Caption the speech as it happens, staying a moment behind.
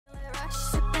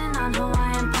on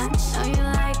Hawaiian punch. Know you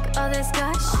like all this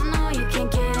gush. Oh no, you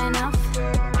can't get enough.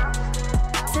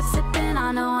 Sipping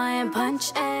on Hawaiian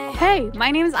punch. Ay. Hey, my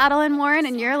name is Adeline Warren,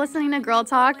 and you're listening to Girl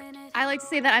Talk. I like to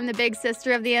say that I'm the big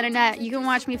sister of the internet. You can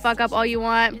watch me fuck up all you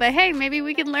want, but hey, maybe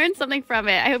we can learn something from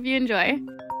it. I hope you enjoy.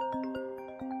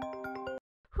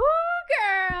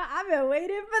 Girl, I've been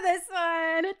waiting for this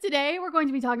one. Today, we're going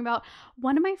to be talking about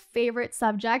one of my favorite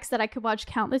subjects that I could watch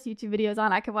countless YouTube videos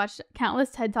on. I could watch countless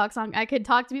TED Talks on. I could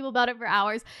talk to people about it for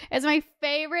hours. It's my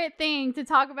favorite thing to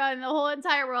talk about in the whole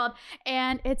entire world,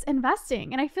 and it's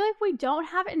investing. And I feel like we don't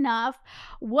have enough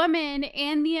women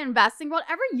in the investing world.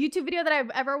 Every YouTube video that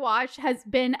I've ever watched has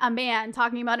been a man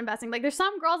talking about investing. Like, there's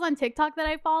some girls on TikTok that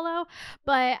I follow,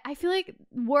 but I feel like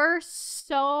we're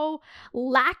so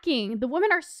lacking. The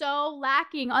women are so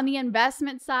lacking on the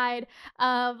investment side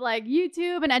of like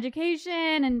YouTube and education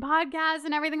and podcasts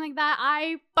and everything like that.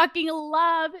 I fucking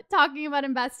love talking about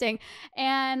investing,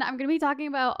 and I'm going to be talking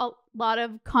about a lot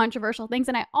of controversial things.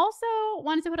 And I also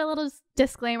wanted to put a little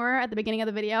disclaimer at the beginning of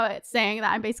the video. It's saying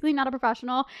that I'm basically not a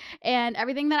professional, and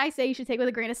everything that I say you should take with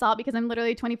a grain of salt, because I'm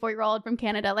literally a 24-year-old from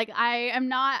Canada. Like, I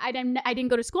didn't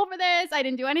go to school for this. I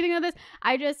didn't do anything with this.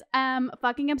 I just am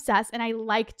fucking obsessed, and I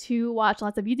like to watch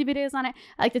lots of YouTube videos on it.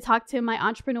 I like to talk to my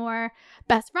entrepreneur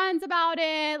best friends about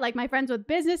it, like my friends with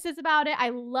businesses about it. I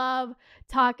love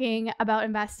talking about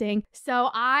investing. So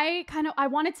I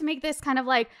wanted to make this kind of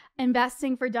like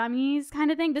investing for dummies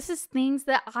kind of thing. This is things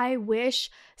that I wish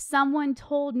someone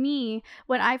told me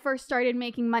when I first started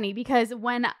making money, because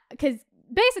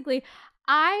basically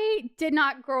I did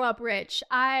not grow up rich.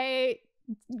 I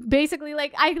lived in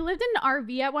an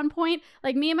RV at one point.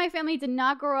 Like, me and my family did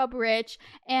not grow up rich,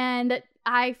 and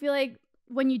I feel like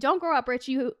when you don't grow up rich,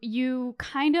 you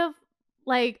kind of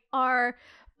like are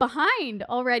behind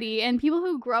already, and people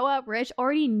who grow up rich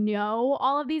already know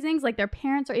all of these things. Like, their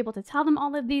parents are able to tell them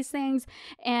all of these things,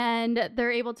 and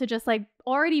they're able to just like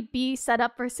already be set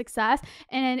up for success.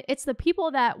 And it's the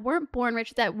people that weren't born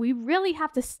rich that we really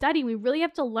have to study, we really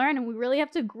have to learn, and we really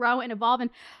have to grow and evolve and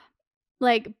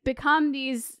like become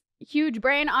these huge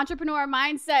brain entrepreneur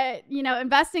mindset,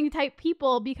 investing type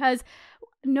people, because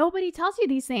nobody tells you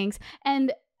these things.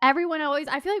 And everyone always,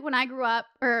 I feel like when I grew up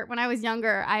or when I was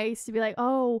younger, I used to be like,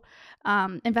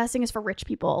 investing is for rich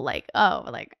people. Like, I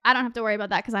don't have to worry about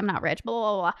that because I'm not rich, blah,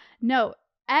 blah, blah. No,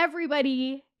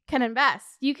 everybody can invest.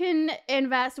 You can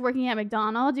invest working at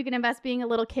McDonald's. You can invest being a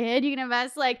little kid. You can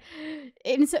invest you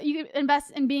can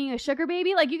invest in being a sugar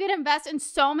baby. Like, you can invest in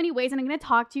so many ways, and I'm going to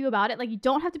talk to you about it. Like, you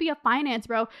don't have to be a finance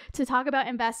bro to talk about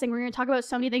investing. We're going to talk about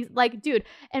so many things. Like, dude,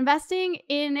 investing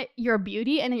in your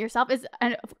beauty and in yourself is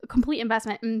a complete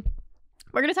investment. And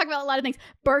we're going to talk about a lot of things.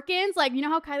 Birkins, like, you know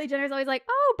how Kylie Jenner is always like,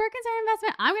 oh, Birkins are an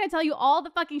investment. I'm going to tell you all the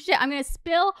fucking shit. I'm going to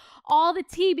spill all the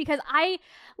tea because I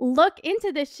look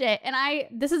into this shit. And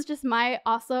this is just my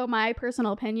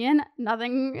personal opinion.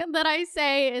 Nothing that I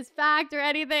say is fact or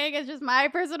anything. It's just my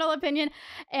personal opinion.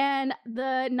 And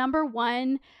the number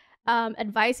one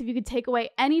advice, if you could take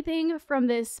away anything from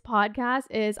this podcast,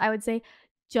 is I would say,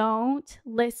 don't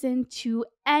listen to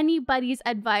anybody's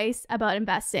advice about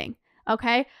investing.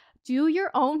 Okay? Do your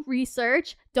own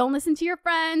research. Don't listen to your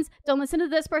friends. Don't listen to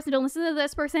this person. Don't listen to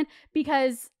this person,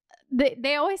 because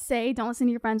they always say don't listen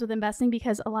to your friends with investing,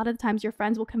 because a lot of the times your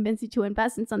friends will convince you to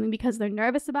invest in something because they're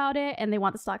nervous about it and they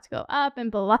want the stock to go up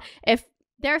and blah, blah, blah. If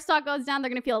their stock goes down, they're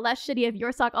going to feel less shitty if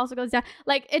your stock also goes down.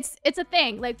 Like, it's a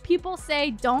thing. Like, people say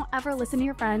don't ever listen to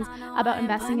your friends about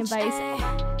investing advice.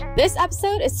 This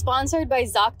episode is sponsored by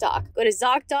ZocDoc. Go to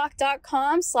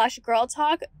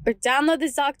ZocDoc.com/girltalk or download the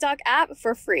ZocDoc app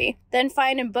for free. Then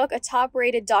find and book a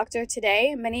top-rated doctor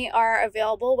today. Many are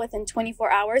available within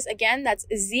 24 hours. Again, that's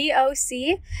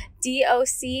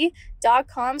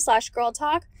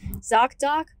ZocDoc.com/girltalk.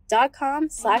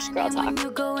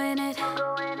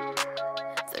 ZocDoc.com/girltalk.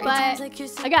 But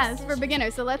again, this is for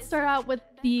beginners. So let's start out with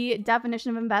the definition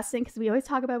of investing, because we always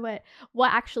talk about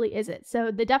what actually is it.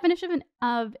 So the definition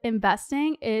of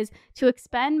investing is to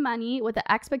expend money with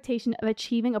the expectation of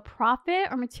achieving a profit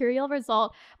or material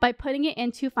result by putting it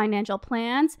into financial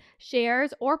plans,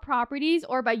 shares, or properties,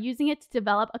 or by using it to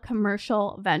develop a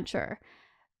commercial venture.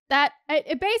 That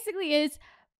it basically is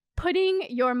putting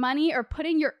your money or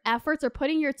putting your efforts or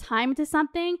putting your time into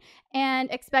something and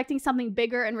expecting something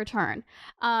bigger in return.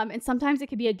 And sometimes it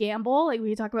could be a gamble. Like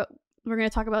we're going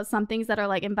to talk about some things that are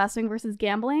like investing versus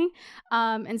gambling.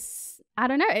 I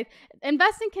don't know.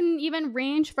 Investing can even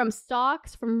range from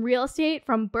stocks, from real estate,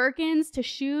 from Birkins to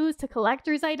shoes to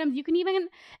collector's items. You can even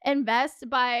invest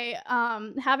by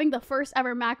having the first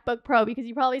ever MacBook Pro, because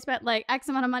you probably spent like X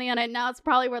amount of money on it. Now it's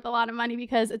probably worth a lot of money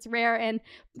because it's rare and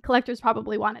collectors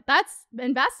probably want it. That's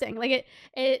investing. Like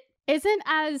it isn't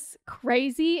as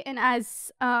crazy and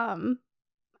as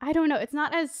I don't know, it's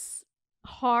not as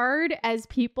hard as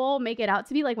people make it out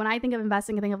to be. Like when I think of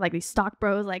investing, I think of like these stock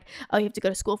bros, like, oh, you have to go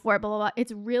to school for it, blah, blah, blah.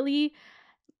 It's really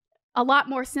a lot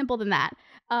more simple than that.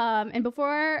 And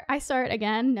before I start,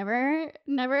 again, never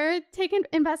take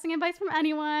investing advice from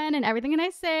anyone, and everything that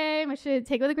I say, I should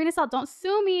take it with a grain of salt. Don't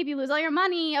sue me if you lose all your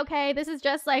money. Okay. This is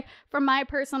just like from my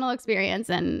personal experience.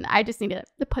 And I just need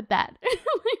to put that,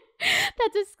 that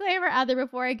disclaimer out there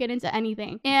before I get into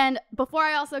anything. And before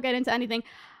I also get into anything,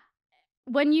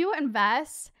 when you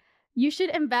invest, you should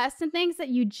invest in things that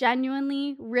you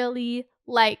genuinely really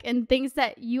like and things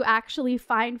that you actually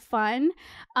find fun.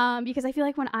 Because I feel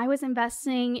like when I was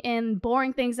investing in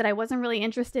boring things that I wasn't really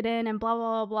interested in and blah,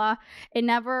 blah, blah, blah, it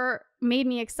never made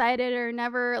me excited or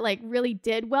never like really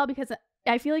did well, because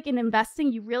I feel like in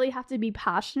investing, you really have to be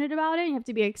passionate about it. You have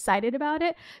to be excited about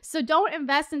it. So don't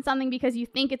invest in something because you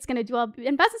think it's going to do well.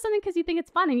 Invest in something because you think it's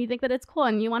fun and you think that it's cool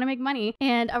and you want to make money.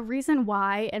 And a reason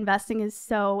why investing is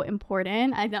so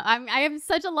important. I know I have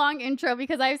such a long intro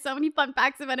because I have so many fun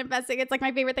facts about investing. It's like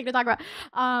my favorite thing to talk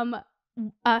about.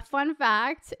 A fun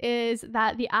fact is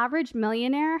that the average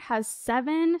millionaire has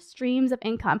 7 streams of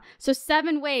income. So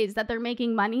 7 ways that they're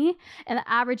making money. And the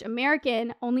average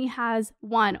American only has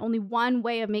only one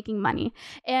way of making money.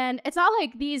 And it's not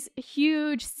like these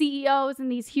huge CEOs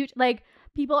and these huge, like,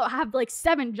 people have like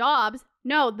 7 jobs.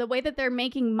 No, the way that they're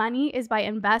making money is by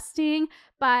investing,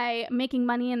 by making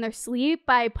money in their sleep,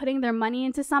 by putting their money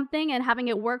into something and having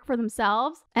it work for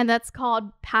themselves. And that's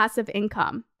called passive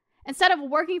income. Instead of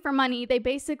working for money, they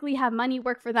basically have money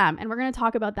work for them. And we're going to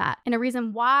talk about that. And a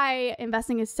reason why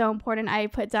investing is so important, I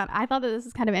put down, I thought that this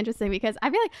is kind of interesting because I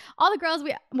feel like all the girls,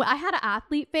 I had an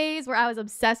athlete phase where I was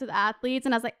obsessed with athletes.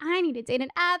 And I was like, I need to date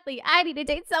an athlete. I need to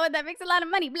date someone that makes a lot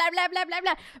of money, blah, blah, blah, blah,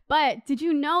 blah. But did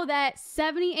you know that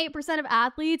 78% of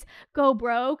athletes go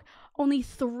broke only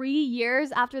 3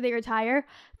 years after they retire?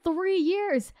 3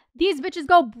 years. These bitches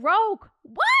go broke.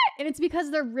 What? And it's because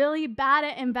they're really bad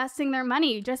at investing their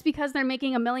money. Just because they're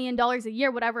making $1 million a year,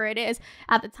 whatever it is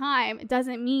at the time, it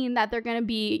doesn't mean that they're going to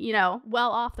be,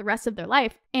 well off the rest of their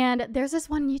life. And there's this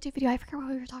one YouTube video, I forget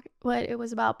what it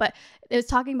was about, but it was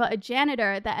talking about a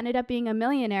janitor that ended up being a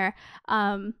millionaire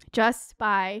just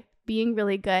by being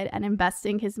really good at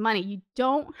investing his money. You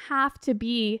don't have to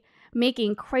be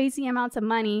making crazy amounts of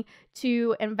money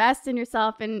to invest in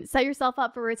yourself and set yourself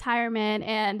up for retirement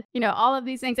and, all of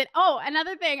these things. And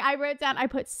another thing I wrote down, I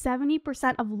put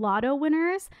 70% of lotto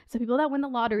winners, so people that win the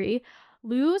lottery,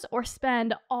 lose or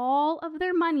spend all of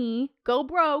their money, go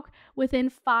broke within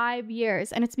 5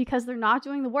 years. And it's because they're not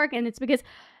doing the work. And it's because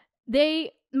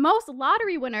most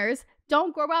lottery winners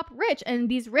don't grow up rich, and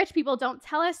these rich people don't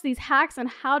tell us these hacks on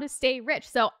how to stay rich.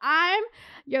 So I'm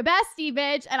your bestie,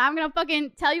 bitch, and I'm gonna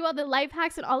fucking tell you all the life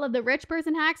hacks and all of the rich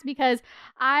person hacks because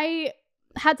I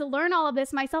had to learn all of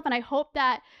this myself. And I hope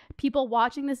that people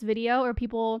watching this video or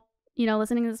people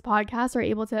listening to this podcast are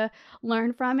able to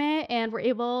learn from it, and we're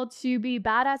able to be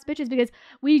badass bitches, because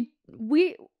we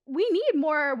need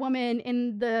more women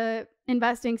in the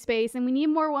investing space, and we need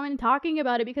more women talking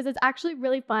about it because it's actually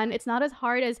really fun. It's not as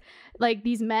hard as like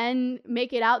these men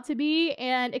make it out to be,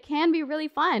 and it can be really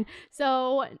fun.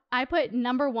 So I put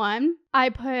number 1, I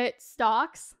put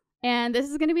stocks. And this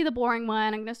is going to be the boring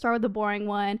one. I'm going to start with the boring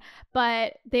one,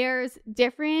 but there's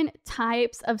different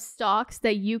types of stocks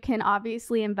that you can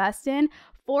obviously invest in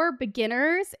for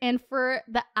beginners. And for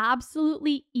the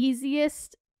absolutely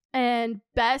easiest and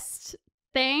best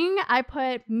thing, I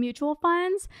put mutual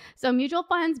funds. So mutual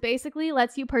funds basically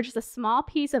lets you purchase a small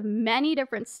piece of many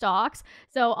different stocks.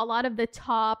 So a lot of the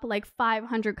top like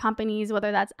 500 companies,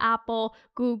 whether that's Apple,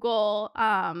 Google,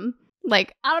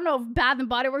 like, I don't know if Bath and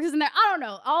Body Works is in there. I don't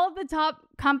know. All of the top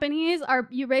companies are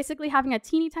you basically having a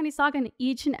teeny tiny stock in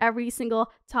each and every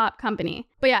single top company.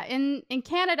 But yeah, in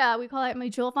Canada, we call it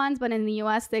mutual funds, but in the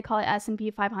US, they call it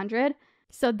S&P 500.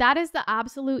 So that is the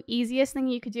absolute easiest thing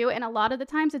you could do. And a lot of the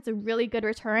times it's a really good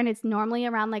return. It's normally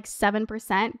around like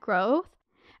 7% growth.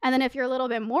 And then if you're a little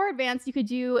bit more advanced, you could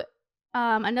do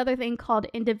another thing called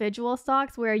individual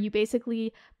stocks, where you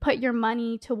basically put your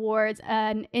money towards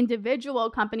an individual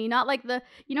company, not like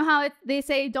how they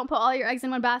say don't put all your eggs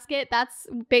in one basket. That's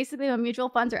basically what mutual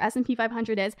funds or S&P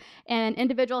 500 is. And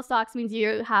individual stocks means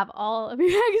you have all of your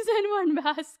eggs in one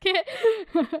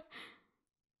basket.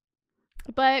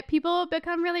 But people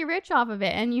become really rich off of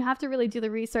it, and you have to really do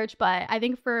the research. But I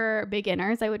think for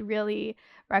beginners, I would really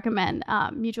recommend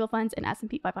mutual funds and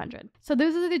S&P 500. So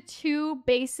those are the 2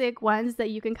 basic ones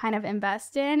that you can kind of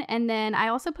invest in. And then I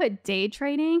also put day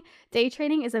trading. Day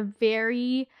trading is a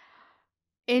very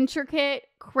intricate,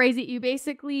 crazy,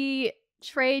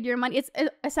 trade your money. It's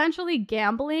essentially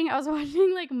gambling. I was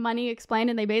watching like Money Explained,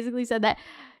 and they basically said that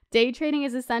day trading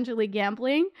is essentially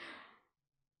gambling.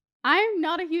 I'm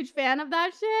not a huge fan of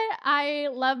that shit. I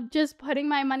love just putting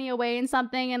my money away in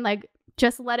something and like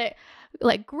just let it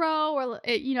like grow, or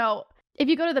you know, if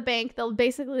you go to the bank, they'll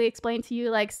basically explain to you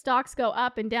like stocks go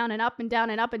up and down and up and down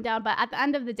and up and down. But at the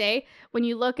end of the day, when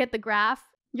you look at the graph,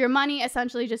 your money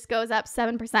essentially just goes up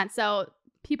 7%. So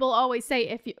people always say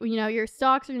if you know your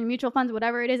stocks or your mutual funds,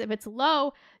 whatever it is, if it's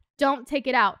low, don't take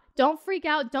it out. Don't freak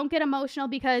out. Don't get emotional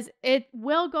because it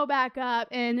will go back up.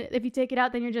 And if you take it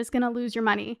out, then you're just going to lose your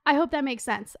money. I hope that makes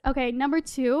sense. Okay, number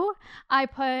 2, I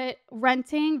put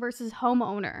renting versus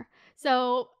homeowner.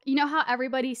 So you know how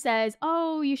everybody says,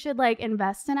 oh, you should like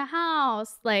invest in a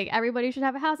house. Like everybody should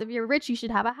have a house. If you're rich, you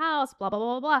should have a house, blah,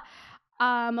 blah, blah, blah.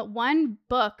 One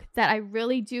book that I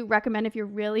really do recommend if you're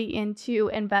really into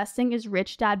investing is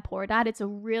Rich Dad, Poor Dad. It's a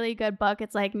really good book.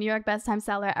 It's like New York best-time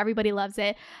seller. Everybody loves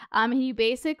it. He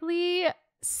basically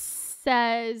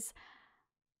says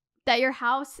that your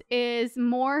house is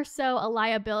more so a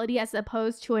liability as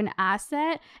opposed to an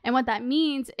asset. And what that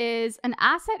means is an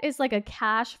asset is like a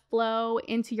cash flow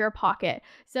into your pocket.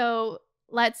 So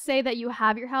let's say that you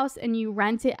have your house and you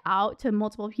rent it out to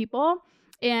multiple people.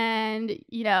 And,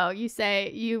 you know, you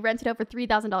say you rent it out for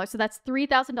 $3,000. So that's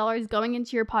 $3,000 going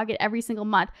into your pocket every single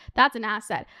month. That's an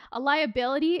asset. A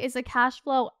liability is a cash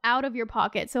flow out of your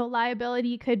pocket. So a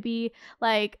liability could be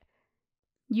like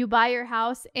you buy your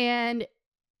house and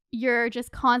you're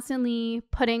just constantly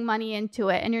putting money into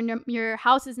it. And your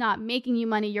house is not making you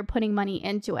money. You're putting money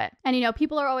into it. And, you know,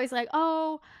 people are always like,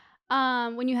 oh,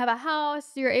 when you have a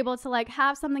house, you're able to like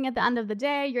have something at the end of the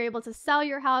day. You're able to sell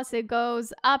your house. It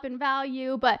goes up in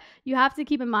value. But you have to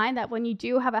keep in mind that when you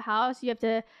do have a house, you have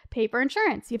to pay for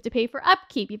insurance. You have to pay for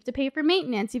upkeep. You have to pay for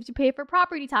maintenance. You have to pay for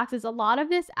property taxes. A lot of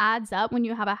this adds up when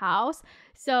you have a house.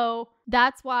 So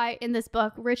that's why in this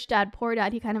book, Rich Dad, Poor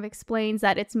Dad, he kind of explains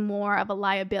that it's more of a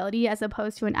liability as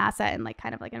opposed to an asset and like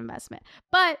kind of like an investment.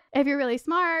 But if you're really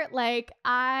smart, like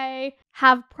I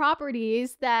have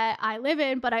properties that I live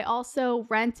in, but I also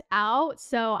rent out.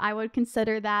 So I would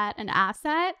consider that an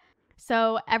asset.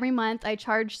 So every month I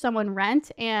charge someone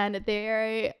rent and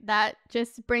that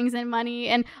just brings in money.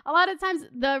 And a lot of times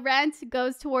the rent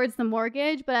goes towards the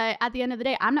mortgage, but at the end of the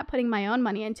day, I'm not putting my own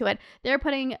money into it. They're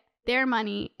putting their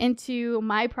money into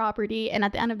my property, and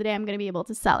at the end of the day, I'm going to be able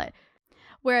to sell it.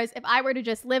 Whereas if I were to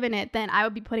just live in it, then I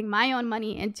would be putting my own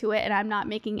money into it, and I'm not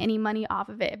making any money off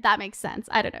of it, if that makes sense.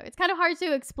 I don't know. It's kind of hard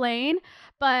to explain,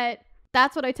 but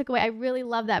that's what I took away. I really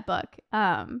love that book,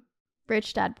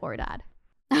 Rich Dad, Poor Dad.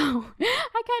 Oh,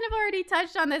 I kind of already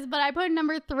touched on this, but I put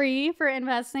number 3 for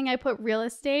investing. I put real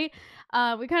estate.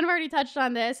 We kind of already touched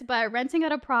on this, but renting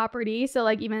out a property, so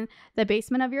like even the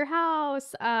basement of your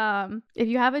house, if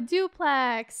you have a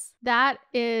duplex, that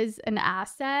is an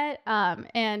asset.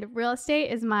 And real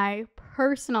estate is my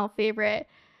personal favorite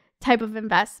type of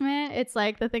investment. It's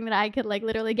like the thing that I could like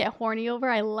literally get horny over.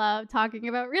 I love talking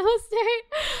about real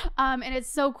estate. And it's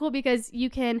so cool because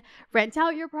you can rent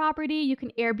out your property, you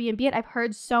can Airbnb it. I've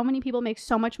heard so many people make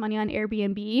so much money on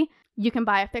Airbnb. You can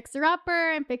buy a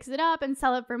fixer-upper and fix it up and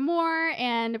sell it for more.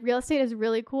 And real estate is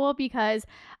really cool because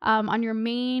on your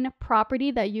main property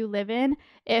that you live in,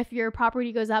 if your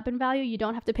property goes up in value, you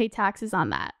don't have to pay taxes on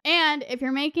that. And if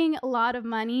you're making a lot of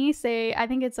money, say I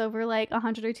think it's over like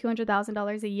 $100,000 or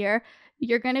 $200,000 a year,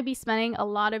 you're going to be spending a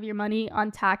lot of your money on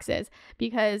taxes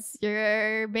because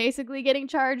you're basically getting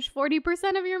charged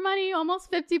 40% of your money,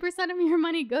 almost 50% of your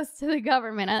money goes to the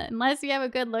government. Unless you have a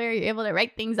good lawyer, you're able to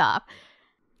write things off.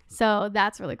 So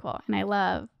that's really cool. And I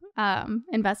love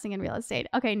investing in real estate.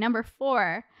 Okay, number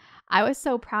 4, I was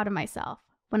so proud of myself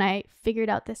when I figured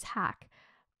out this hack.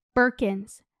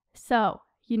 Birkins. So,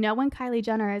 you know when Kylie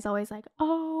Jenner is always like,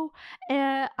 oh,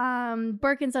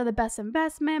 Birkins are the best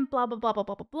investment, blah, blah, blah, blah,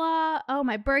 blah, blah, blah. Oh,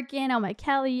 my Birkin, oh, my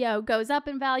Kelly, oh, goes up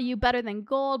in value, better than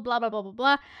gold, blah, blah, blah, blah,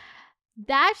 blah.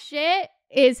 That shit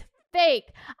is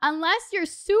fake. Unless you're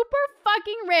super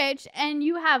fucking rich and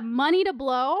you have money to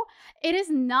blow, it is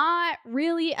not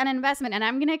really an investment. And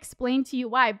I'm going to explain to you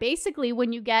why. Basically,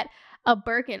 when you get a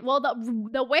Birkin, well,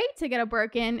 the way to get a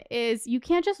Birkin is you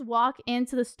can't just walk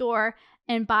into the store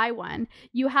and buy one.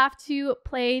 You have to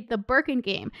play the Birkin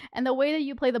game. And the way that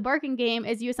you play the Birkin game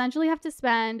is you essentially have to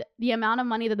spend the amount of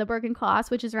money that the Birkin costs,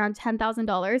 which is around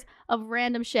 $10,000 of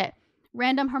random shit.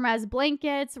 Random Hermes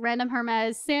blankets, random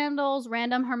Hermes sandals,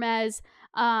 random Hermes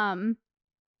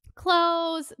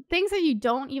clothes, things that you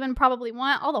don't even probably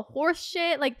want, all the horse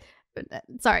shit. Like,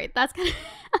 sorry, that's kind of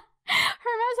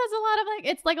Hermes has a lot of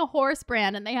like, it's like a horse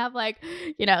brand, and they have like,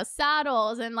 you know,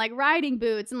 saddles and like riding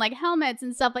boots and like helmets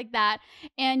and stuff like that.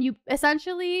 And you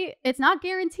essentially, it's not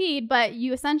guaranteed, but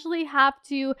you essentially have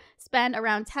to spend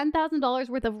around $10,000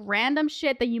 worth of random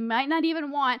shit that you might not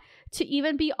even want to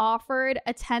even be offered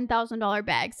a $10,000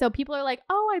 bag. So people are like,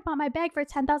 oh, I bought my bag for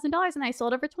 $10,000 and I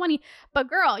sold it for 20. But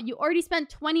girl, you already spent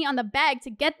 20 on the bag to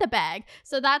get the bag.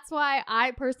 So that's why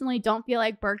I personally don't feel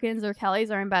like Birkins or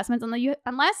Kellys are investments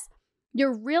unless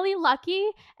you're really lucky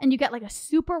and you get like a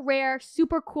super rare,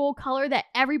 super cool color that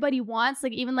everybody wants,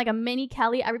 like even like a mini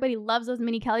Kelly. Everybody loves those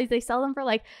mini Kellys. They sell them for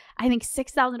like, I think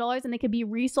 $6,000, and they could be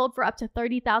resold for up to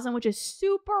 $30,000, which is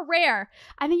super rare.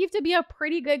 I think you have to be a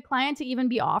pretty good client to even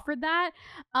be offered that.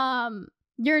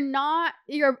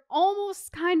 You're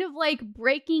almost kind of like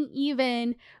breaking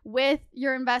even with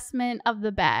your investment of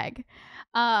the bag.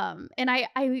 And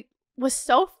I was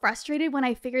so frustrated when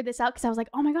I figured this out, because I was like,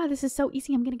 oh my God, this is so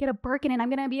easy. I'm going to get a Birkin and I'm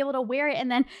going to be able to wear it. And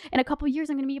then in a couple of years,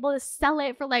 I'm going to be able to sell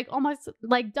it for like almost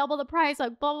like double the price,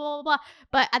 like blah, blah, blah, blah.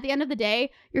 But at the end of the day,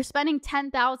 you're spending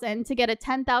 $10,000 to get a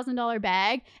 $10,000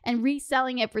 bag and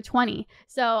reselling it for 20.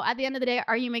 So at the end of the day,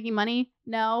 are you making money?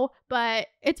 No, but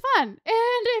it's fun. And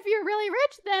if you're really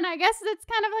rich, then I guess it's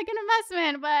kind of like an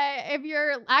investment. But if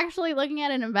you're actually looking at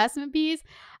an investment piece,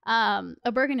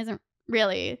 a Birkin isn't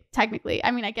really technically,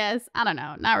 I mean, I guess, I don't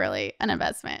know, not really an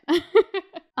investment.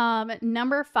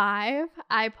 Number 5,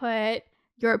 I put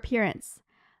your appearance.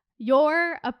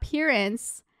 Your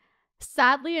appearance,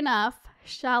 sadly enough,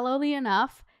 shallowly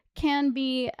enough, can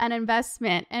be an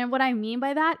investment. And what I mean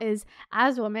by that is,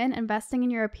 as women, investing in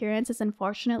your appearance is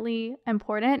unfortunately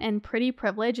important, and pretty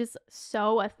privilege is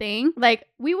so a thing. Like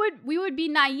we would be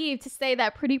naive to say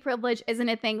that pretty privilege isn't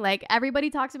a thing. Like everybody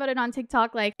talks about it on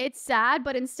TikTok. Like it's sad,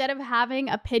 but instead of having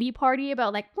a pity party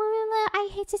about like, I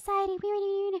hate society,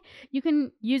 you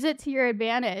can use it to your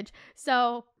advantage.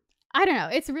 So I don't know.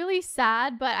 It's really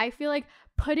sad, but I feel like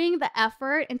putting the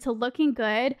effort into looking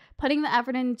good, putting the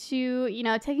effort into, you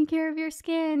know, taking care of your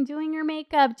skin, doing your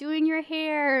makeup, doing your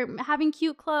hair, having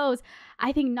cute clothes,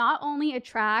 I think not only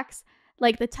attracts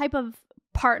like the type of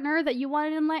partner that you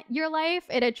want in your life,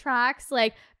 it attracts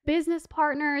like business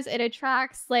partners, it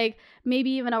attracts like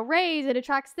maybe even a raise, it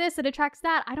attracts this, it attracts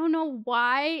that. I don't know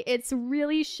why it's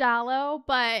really shallow,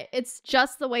 but it's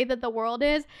just the way that the world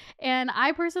is. And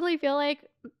I personally feel like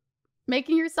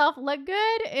making yourself look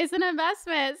good is an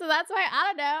investment. So that's why, I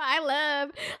don't know, I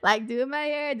love like doing my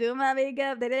hair, doing my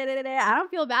makeup. I don't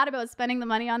feel bad about spending the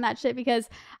money on that shit, because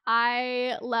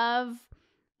I love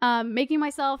making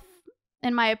myself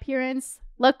and my appearance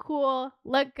look cool,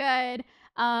 look good,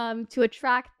 to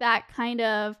attract that kind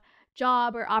of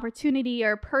job or opportunity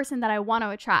or person that I want to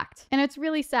attract. And it's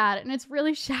really sad and it's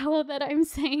really shallow that I'm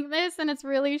saying this, and it's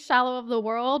really shallow of the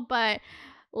world, but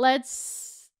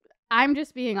I'm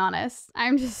just being honest.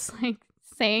 I'm just like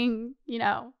saying, you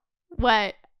know,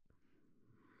 what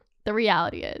the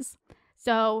reality is.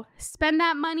 So spend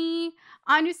that money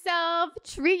on yourself,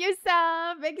 treat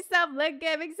yourself, make yourself look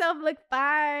good, make yourself look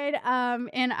fine.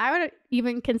 And I would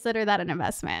even consider that an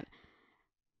investment.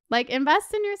 Like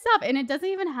invest in yourself, and it doesn't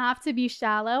even have to be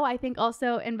shallow. I think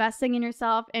also investing in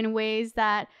yourself in ways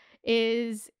that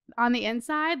is on the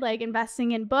inside, like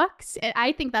investing in books.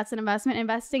 I think that's an investment.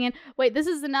 Investing in, this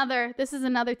is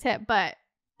another tip, but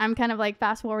I'm kind of like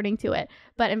fast forwarding to it.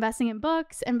 But investing in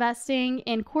books, investing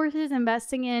in courses,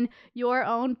 investing in your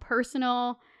own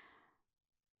personal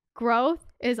growth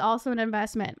is also an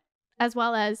investment, as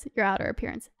well as your outer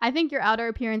appearance. I think your outer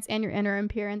appearance and your inner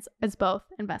appearance is both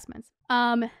investments.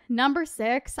 Number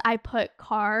 6, I put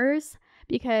cars.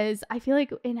 Because I feel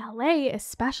like in LA,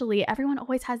 especially, everyone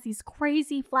always has these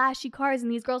crazy flashy cars, and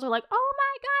these girls are like, oh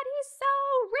my God, he's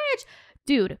so rich.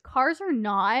 Dude, cars are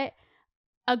not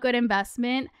a good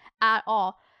investment at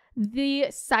all. The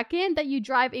second that you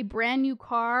drive a brand new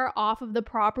car off of the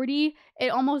property, it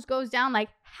almost goes down like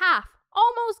half,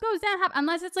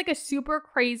 unless it's like a super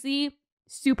crazy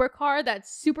supercar that's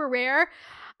super rare.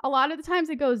 A lot of the times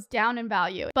it goes down in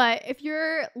value. But if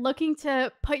you're looking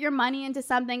to put your money into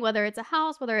something, whether it's a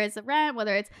house, whether it's a rent,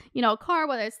 whether it's, you know, a car,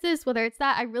 whether it's this, whether it's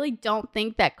that, I really don't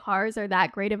think that cars are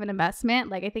that great of an investment.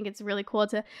 Like, I think it's really cool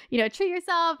to, you know, treat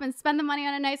yourself and spend the money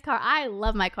on a nice car. I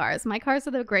love my cars. My cars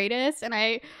are the greatest, and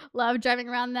I love driving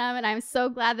around them, and I'm so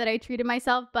glad that I treated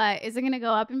myself. But is it going to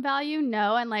go up in value?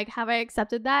 No. And like, have I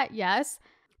accepted that? Yes.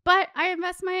 But I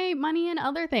invest my money in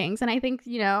other things, and I think,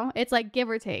 you know, it's like give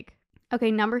or take. Okay,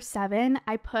 number 7,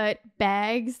 I put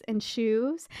bags and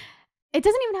shoes. it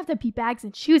doesn't even have to be bags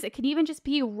and shoes. It could even just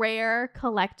be rare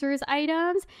collector's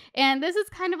items. And this is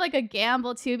kind of like a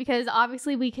gamble too, because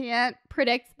obviously we can't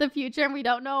predict the future and we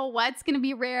don't know what's going to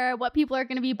be rare, what people are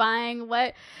going to be buying,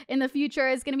 what in the future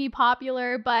is going to be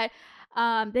popular. But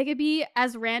they could be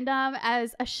as random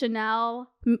as a Chanel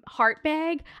heart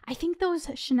bag. I think those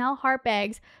Chanel heart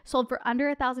bags sold for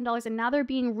under $1,000 and now they're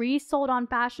being resold on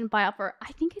Fashion File for,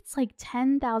 I think it's like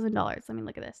 $10,000. Let me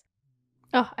look at this.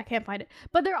 Oh, I can't find it.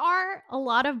 But there are a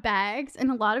lot of bags and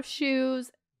a lot of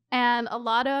shoes and a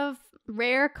lot of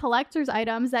rare collector's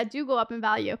items that do go up in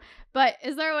value. But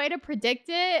is there a way to predict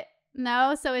it?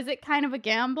 No. So is it kind of a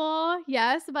gamble?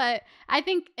 Yes. But I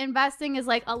think investing is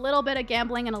like a little bit of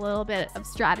gambling and a little bit of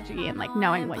strategy and like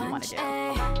knowing what you want to do.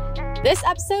 This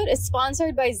episode is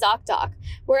sponsored by ZocDoc.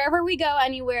 Wherever we go,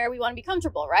 anywhere, we want to be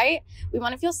comfortable, right? We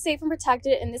want to feel safe and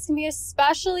protected, and this can be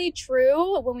especially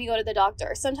true when we go to the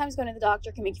doctor. Sometimes going to the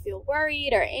doctor can make you feel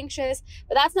worried or anxious,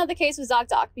 but that's not the case with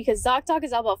ZocDoc, because ZocDoc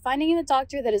is all about finding the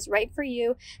doctor that is right for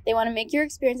you. They want to make your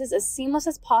experiences as seamless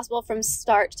as possible from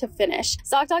start to finish.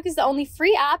 ZocDoc is the only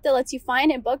free app that lets you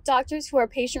find and book doctors who are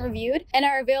patient-reviewed and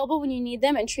are available when you need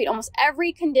them and treat almost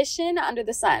every condition under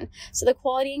the sun. So the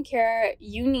quality and care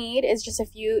you need is just a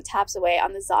few taps away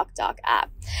on the ZocDoc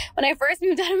app. When I first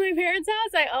moved out of my parents'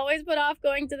 house, I always put off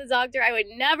going to the doctor. I would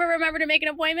never remember to make an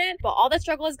appointment, but all the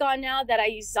struggle is gone now that I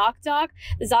use ZocDoc.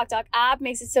 The ZocDoc app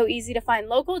makes it so easy to find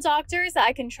local doctors that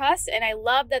I can trust, and I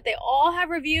love that they all have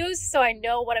reviews, so I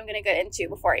know what I'm going to get into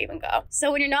before I even go.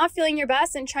 So when you're not feeling your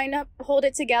best and trying to hold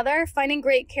it together, finding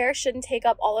great care shouldn't take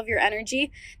up all of your energy.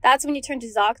 That's when you turn to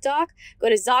ZocDoc. Go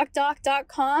to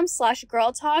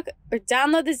ZocDoc.com/girltalk or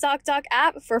download the ZocDoc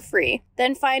app for free.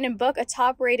 Then find and book a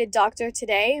top-rated doctor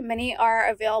today. Many are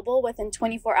available within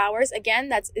 24 hours. Again,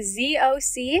 that's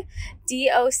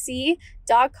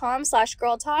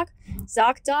ZocDoc.com/girltalk,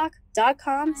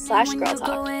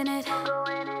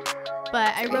 ZocDoc.com/girltalk.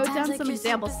 But I wrote down some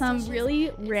examples, some really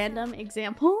random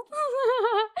examples.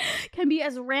 Can be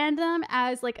as random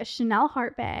as like a Chanel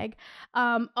heart bag,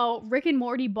 a Rick and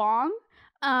Morty bong,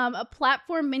 a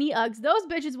platform mini Uggs. Those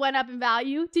bitches went up in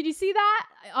value. Did you see that?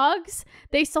 Uggs,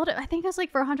 they sold it, I think it was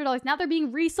like for $100. Now they're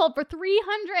being resold for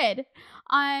 $300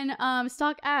 on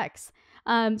StockX.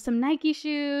 Some Nike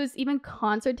shoes, even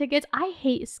concert tickets. I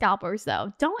hate scalpers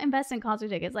though. Don't invest in concert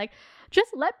tickets. Like,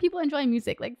 just let people enjoy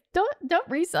music. Like, don't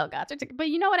resell concert tickets. But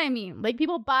you know what I mean? Like,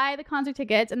 people buy the concert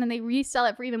tickets and then they resell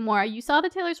it for even more. You saw the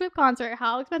Taylor Swift concert,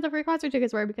 how expensive her concert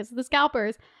tickets were because of the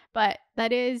scalpers. But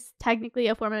that is technically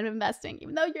a form of investing,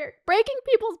 even though you're breaking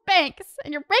people's banks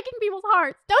and you're breaking people's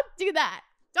hearts. Don't do that.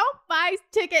 Don't buy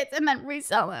tickets and then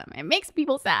resell them. It makes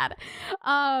people sad.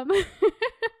 But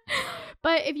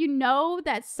if you know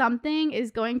that something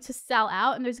is going to sell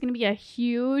out and there's going to be a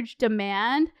huge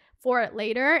demand for it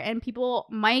later, and people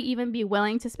might even be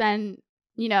willing to spend,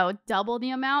 double the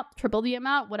amount, triple the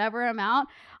amount, whatever amount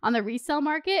on the resale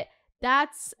market,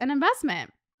 that's an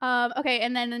investment. Okay,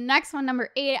 and then the next one,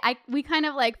 number 8, we kind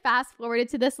of like fast forwarded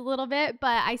to this a little bit,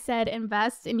 but I said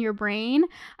invest in your brain.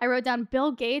 I wrote down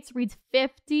Bill Gates reads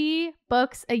 50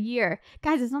 books a year.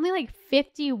 Guys, it's only like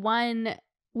 51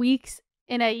 weeks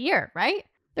in a year, right?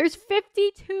 There's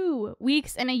 52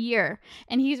 weeks in a year,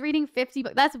 and he's reading 50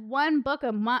 books. That's one book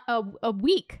a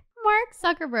week.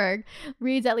 Mark Zuckerberg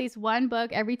reads at least one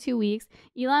book every 2 weeks.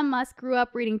 Elon Musk grew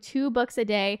up reading 2 books a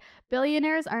day.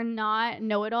 Billionaires are not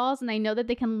know-it-alls, and they know that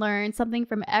they can learn something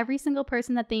from every single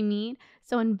person that they meet.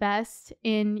 So invest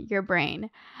in your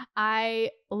brain. I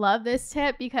love this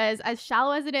tip because as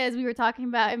shallow as it is, we were talking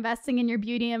about investing in your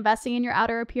beauty, investing in your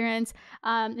outer appearance,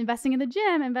 investing in the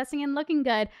gym, investing in looking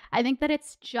good. I think that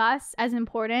it's just as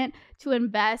important to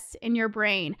invest in your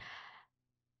brain.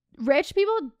 Rich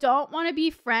people don't want to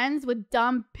be friends with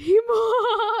dumb people.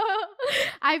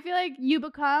 I feel like you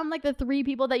become like the 3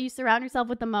 people that you surround yourself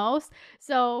with the most.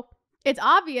 So it's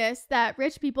obvious that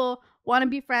rich people want to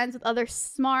be friends with other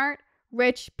smart,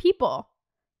 rich people.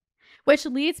 Which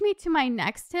leads me to my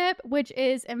next tip, which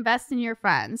is invest in your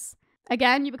friends.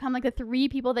 Again, you become like the 3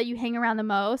 people that you hang around the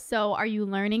most. So are you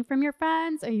learning from your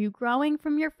friends? Are you growing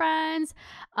from your friends?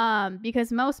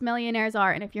 Because most millionaires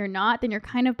are. And if you're not, then you're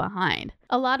kind of behind.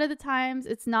 A lot of the times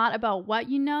it's not about what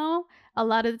you know. A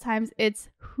lot of the times it's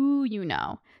who you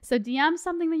know. So DM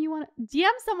someone that you want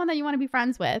to be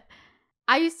friends with.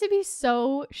 I used to be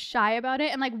so shy about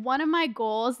it. And like one of my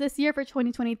goals this year for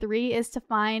 2023 is to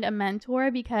find a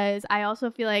mentor, because I also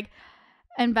feel like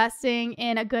investing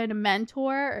in a good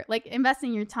mentor, like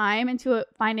investing your time into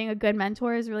finding a good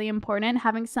mentor is really important.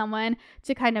 Having someone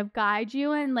to kind of guide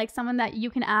you and like someone that you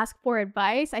can ask for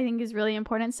advice, I think is really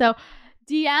important. So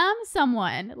DM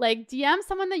someone, like DM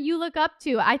someone that you look up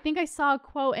to. I think I saw a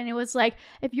quote and it was like,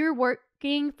 if you're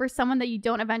working for someone that you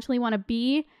don't eventually want to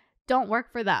be, don't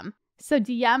work for them. So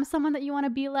DM someone that you want to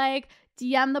be like,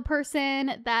 DM the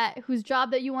person whose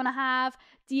job that you want to have,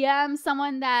 DM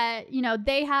someone that, you know,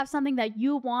 they have something that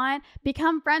you want,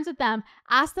 become friends with them,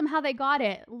 ask them how they got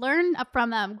it, learn from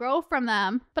them, grow from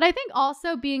them. But I think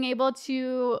also being able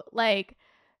to like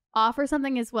offer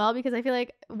something as well, because I feel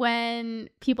like when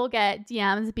people get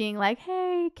DMs being like,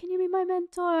 hey, can you be my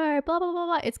mentor, blah, blah, blah,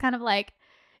 blah, it's kind of like,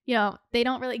 you know, they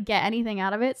don't really get anything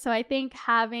out of it. So I think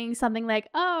having something like,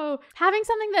 having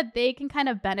something that they can kind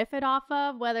of benefit off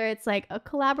of, whether it's like a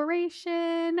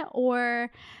collaboration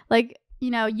or like, you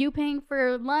know, you paying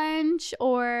for lunch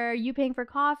or you paying for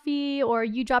coffee or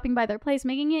you dropping by their place,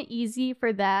 making it easy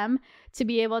for them to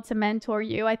be able to mentor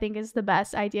you, I think is the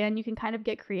best idea. And you can kind of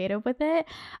get creative with it.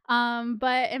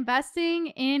 But investing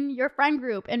in your friend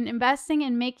group and investing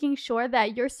in making sure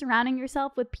that you're surrounding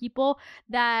yourself with people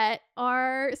that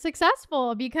are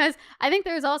successful, because I think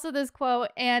there's also this quote,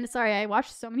 and sorry, I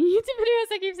watched so many YouTube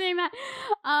videos, I keep saying that,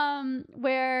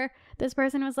 where this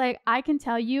person was like, I can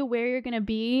tell you where you're going to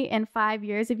be in 5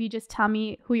 years if you just tell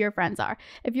me who your friends are.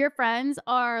 If your friends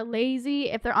are lazy,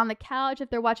 if they're on the couch,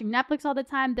 if they're watching Netflix all the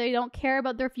time, they don't care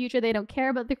about their future, they don't care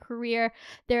about their career,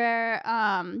 they're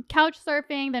couch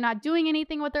surfing, they're not doing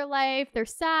anything with their life, they're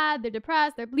sad, they're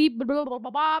depressed, they're bleep, blah, blah,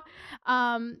 blah, blah,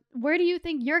 blah. Where do you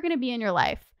think you're going to be in your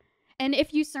life? And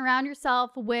if you surround yourself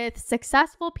with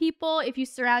successful people, if you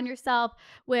surround yourself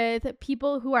with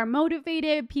people who are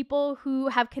motivated, people who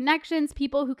have connections,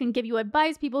 people who can give you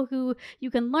advice, people who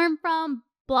you can learn from,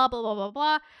 blah, blah, blah, blah,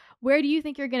 blah, where do you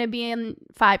think you're going to be in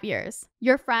 5 years?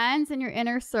 Your friends and your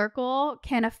inner circle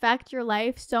can affect your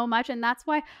life so much. And that's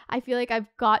why I feel like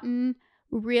I've gotten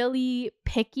really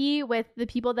picky with the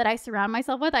people that I surround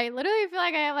myself with. I literally feel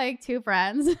like I have like 2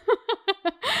 friends.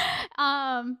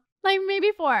 Like maybe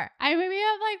 4. I maybe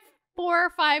have like 4 or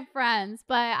 5 friends,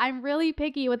 but I'm really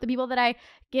picky with the people that I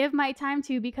give my time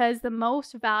to, because the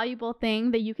most valuable thing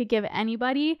that you could give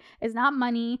anybody is not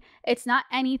money. It's not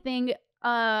anything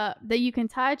that you can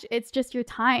touch. It's just your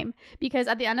time, because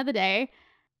at the end of the day,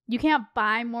 you can't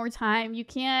buy more time. You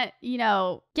can't, you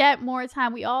know, get more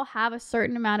time. We all have a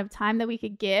certain amount of time that we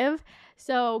could give.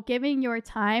 So giving your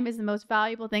time is the most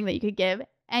valuable thing that you could give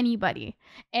anybody.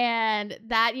 And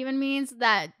that even means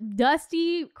that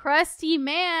dusty, crusty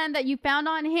man that you found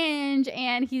on Hinge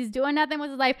and he's doing nothing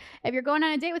with his life. If you're going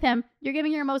on a date with him, you're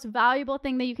giving your most valuable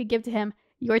thing that you could give to him,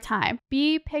 your time.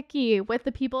 Be picky with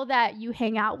the people that you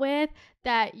hang out with,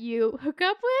 that you hook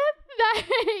up with,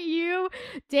 that you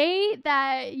date,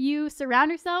 that you surround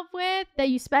yourself with, that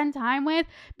you spend time with,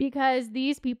 because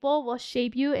these people will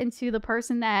shape you into the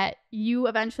person that you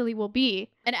eventually will be.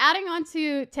 And adding on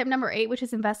to tip number 8, which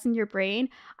is invest in your brain,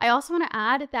 I also want to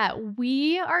add that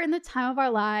we are in the time of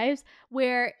our lives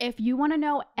where if you want to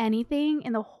know anything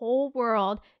in the whole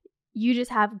world, you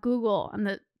just have Google on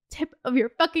the tip of your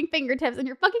fucking fingertips and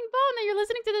your fucking phone that you're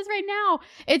listening to this right now.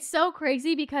 It's so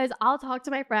crazy, because I'll talk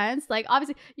to my friends. Like,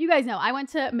 obviously, you guys know I went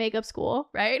to makeup school,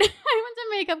 right? I went to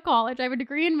makeup college. I have a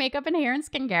degree in makeup and hair and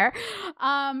skincare.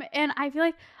 And I feel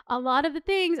like a lot of the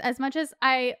things, as much as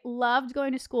I loved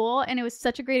going to school and it was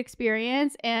such a great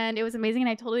experience and it was amazing and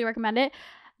I totally recommend it,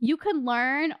 you can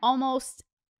learn almost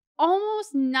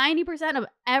 90% of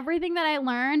everything that I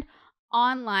learned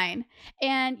online.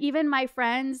 And even my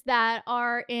friends that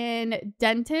are in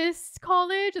dentist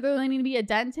college, they're learning to be a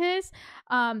dentist,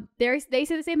 they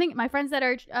say the same thing. My friends that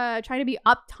are trying to be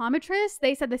optometrists,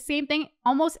 they said the same thing.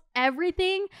 Almost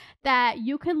everything that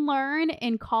you can learn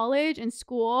in college and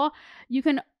school, you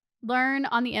can learn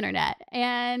on the internet.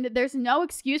 And there's no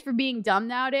excuse for being dumb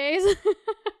nowadays.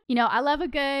 You know, I love a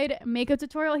good makeup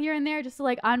tutorial here and there just to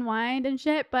like unwind and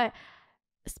shit, but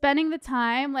spending the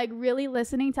time like really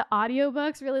listening to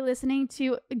audiobooks, really listening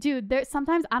to, dude, there's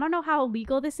sometimes, I don't know how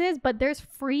legal this is, but there's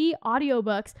free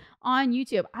audiobooks on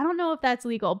YouTube. I don't know if that's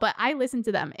legal, but I listen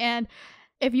to them. And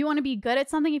if you want to be good at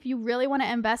something, if you really want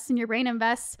to invest in your brain,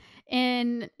 invest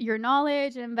in your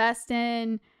knowledge, invest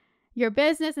in your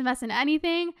business, invest in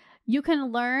anything, you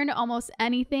can learn almost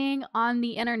anything on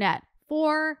the internet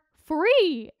for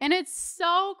free. And it's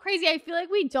so crazy. I feel like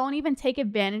we don't even take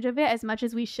advantage of it as much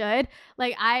as we should.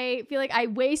 Like, I feel like I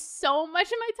waste so much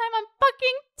of my time on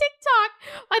fucking TikTok.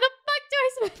 Why the fuck do I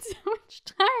spend so much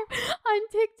time on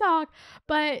TikTok?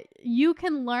 But you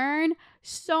can learn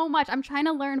so much. I'm trying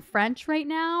to learn French right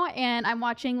now, and I'm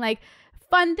watching like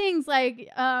fun things like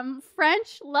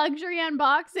French luxury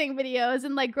unboxing videos,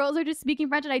 and like girls are just speaking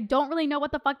French and I don't really know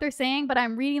what the fuck they're saying, but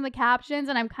I'm reading the captions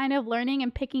and I'm kind of learning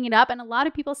and picking it up. And a lot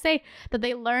of people say that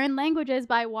they learn languages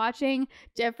by watching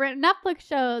different Netflix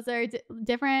shows or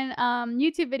different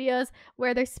YouTube videos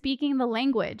where they're speaking the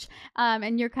language,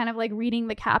 and you're kind of like reading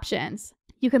the captions.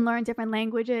 You can learn different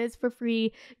languages for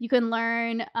free. You can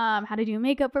learn how to do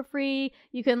makeup for free.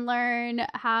 You can learn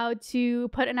how to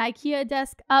put an IKEA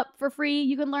desk up for free.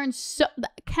 You can learn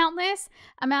countless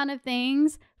amount of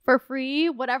things for free.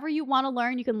 Whatever you want to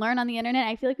learn, you can learn on the internet.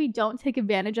 I feel like we don't take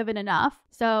advantage of it enough.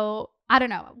 So I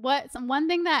don't know. One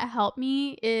thing that helped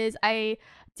me is I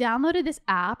downloaded this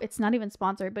app. It's not even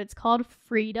sponsored, but it's called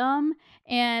Freedom,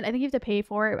 and I think you have to pay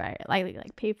for it. Right?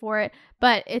 Like pay for it,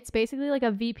 but it's basically like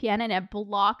a VPN, and it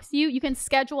blocks you. You can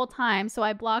schedule time, so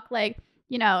I block 9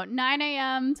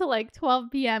 a.m. to like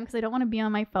 12 p.m. because I don't want to be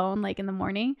on my phone like in the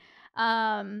morning.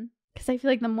 Because I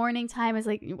feel like the morning time is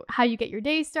like how you get your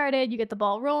day started. You get the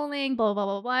ball rolling, blah, blah,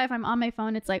 blah, blah. If I'm on my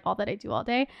phone, it's like all that I do all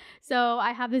day. So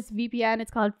I have this VPN.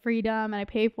 It's called Freedom, and I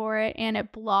pay for it. And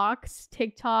it blocks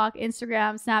TikTok,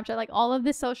 Instagram, Snapchat, like all of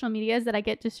the social medias that I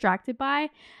get distracted by.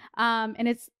 And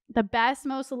it's the best,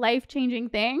 most life-changing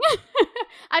thing.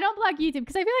 I don't block YouTube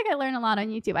because I feel like I learn a lot on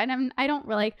YouTube. I don't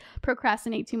really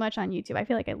procrastinate too much on YouTube. I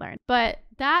feel like I learn. But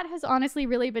that has honestly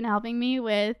really been helping me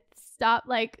with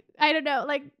I don't know,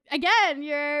 like, again,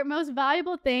 your most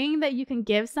valuable thing that you can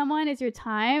give someone is your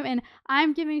time. And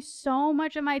I'm giving so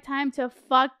much of my time to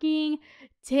fucking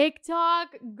TikTok,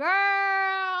 girl.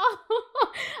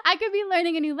 I could be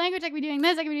learning a new language. I could be doing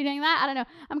this. I could be doing that. I don't know.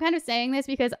 I'm kind of saying this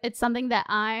because it's something that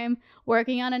I'm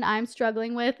working on and I'm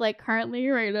struggling with like currently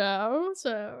right now.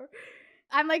 So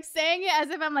I'm like saying it as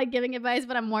if I'm like giving advice,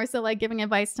 but I'm more so like giving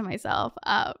advice to myself.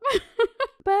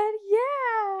 But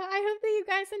yeah, I hope that you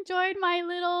guys enjoyed my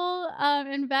little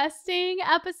investing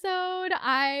episode.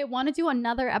 I want to do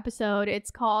another episode.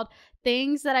 It's called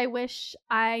Things That I Wish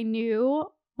I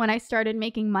Knew When I Started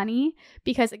Making Money.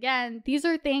 Because again, these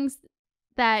are things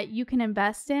that you can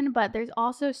invest in, but there's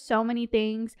also so many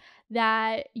things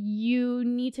that you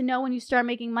need to know when you start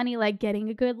making money, like getting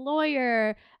a good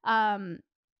lawyer,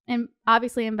 and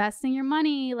obviously investing your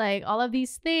money, like all of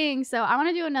these things. So I want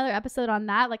to do another episode on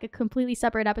that, like a completely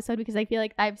separate episode, because I feel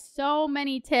like I have so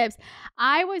many tips.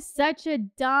 I was such a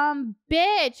dumb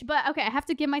bitch, but okay, I have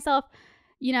to give myself,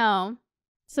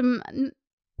 some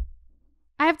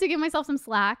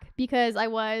slack because I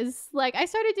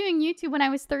started doing YouTube when I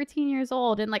was 13 years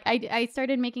old. And like, I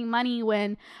started making money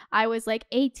when I was like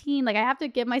 18. Like I have to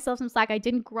give myself some slack. I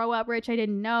didn't grow up rich. I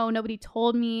didn't know. Nobody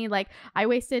told me. Like I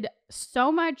wasted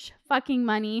so much fucking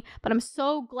money, but I'm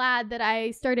so glad that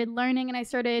I started learning and I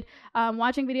started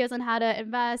watching videos on how to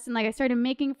invest. And like, I started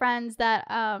making friends that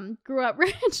grew up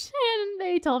rich and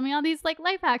they told me all these like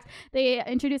life hacks. They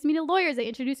introduced me to lawyers. They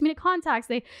introduced me to contacts.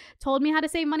 They told me how to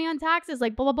save money on taxes,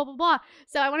 like blah, blah, blah, blah, blah.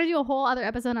 So I want to do a whole other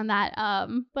episode on that.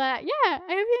 But yeah, I hope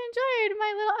you enjoyed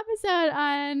my little episode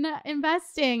on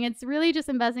investing. It's really just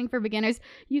investing for beginners.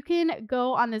 You can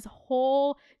go on this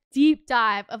whole deep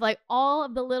dive of like all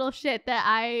of the little shit that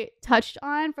I touched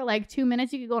on for like 2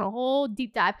 minutes. You could go on a whole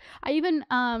deep dive. I even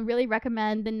really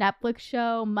recommend the Netflix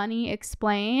show Money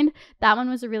Explained. That one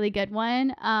was a really good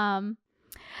one.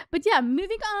 But yeah,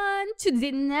 moving on to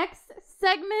the next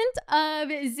segment of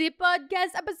the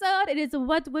podcast episode. It is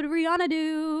What Would Rihanna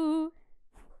Do?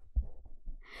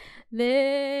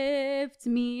 Lift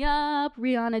me up,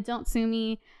 Rihanna, don't sue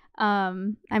me.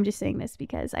 I'm just saying this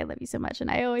because I love you so much and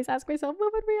I always ask myself,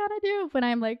 what would Rihanna do when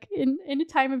I'm like in a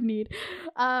time of need?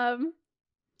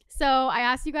 So I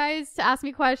asked you guys to ask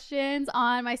me questions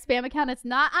on my spam account. It's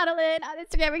not Adeline on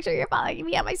Instagram. Make sure you're following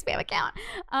me on my spam account.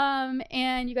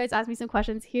 And you guys asked me some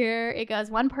questions. Here it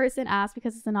goes. One person asked,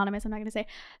 because it's anonymous, I'm not going to say.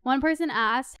 One person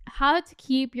asked how to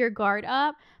keep your guard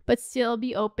up but still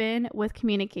be open with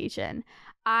communication.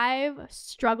 I've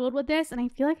struggled with this, and I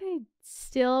feel like I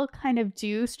still kind of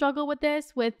do struggle with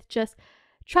this, with just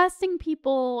trusting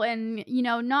people and,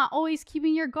 not always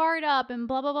keeping your guard up and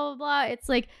blah, blah, blah, blah, blah. It's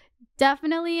like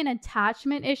definitely an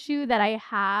attachment issue that I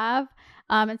have.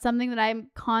 It's something that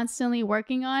I'm constantly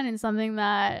working on and something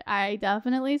that I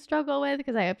definitely struggle with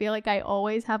because I feel like I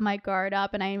always have my guard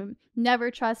up and I never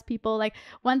trust people. Like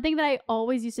one thing that I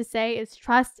always used to say is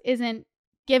trust isn't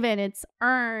given, it's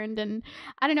earned. And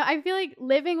I don't know, I feel like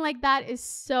living like that is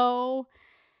so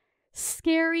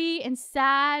scary and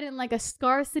sad and like a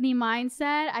scarcity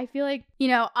mindset. I feel like,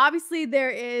 obviously there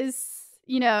is,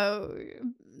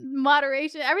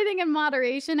 moderation, everything in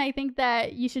moderation. I think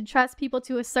that you should trust people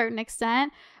to a certain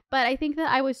extent, But I think that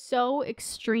I was so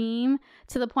extreme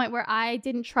to the point where I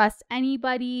didn't trust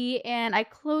anybody, and I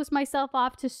closed myself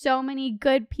off to so many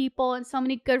good people and so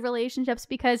many good relationships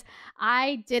because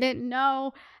I didn't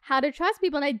know how to trust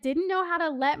people, and I didn't know how to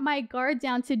let my guard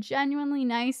down to genuinely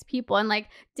nice people. And like,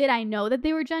 did I know that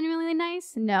they were genuinely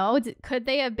nice? No. Could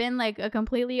they have been like a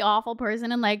completely awful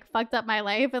person and like fucked up my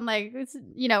life and like,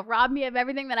 robbed me of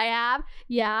everything that I have?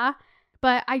 Yeah.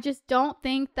 But I just don't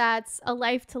think that's a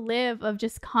life to live, of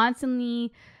just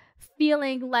constantly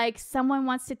feeling like someone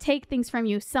wants to take things from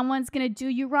you. Someone's going to do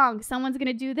you wrong. Someone's going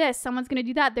to do this. Someone's going to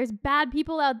do that. There's bad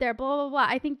people out there, blah, blah, blah.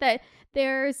 I think that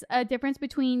there's a difference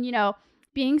between,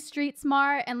 being street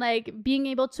smart and like being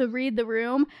able to read the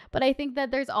room. But I think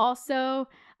that there's also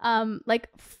like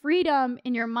freedom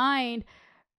in your mind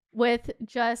with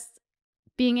just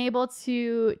being able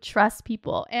to trust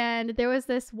people. And there was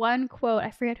this one quote,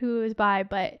 I forget who it was by,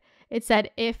 but it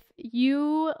said, if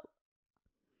you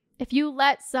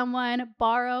let someone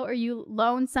borrow or you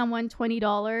loan someone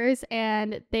 $20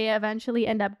 and they eventually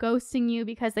end up ghosting you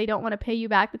because they don't want to pay you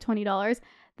back the $20,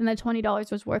 then the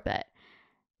 $20 was worth it.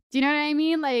 Do you know what I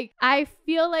mean? Like, I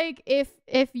feel like if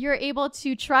you're able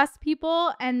to trust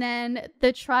people and then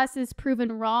the trust is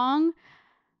proven wrong,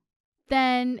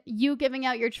 then you giving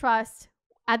out your trust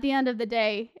at the end of the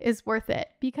day is worth it,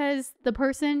 because the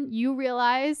person you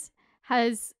realize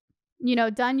has,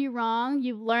 done you wrong.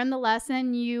 You've learned the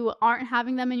lesson. You aren't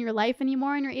having them in your life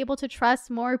anymore, and you're able to trust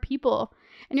more people,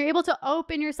 and you're able to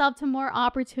open yourself to more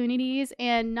opportunities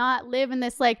and not live in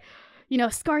this like,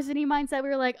 scarcity mindset. We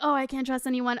were like, oh, I can't trust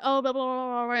anyone. Oh, blah,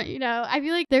 blah, blah, blah. I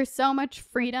feel like there's so much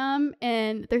freedom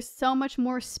and there's so much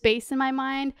more space in my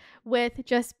mind with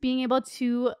just being able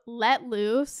to let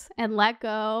loose and let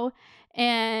go.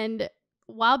 And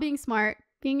while being smart,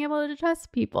 being able to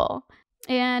trust people.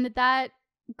 And that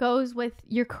goes with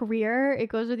your career. It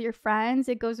goes with your friends.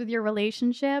 It goes with your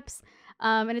relationships.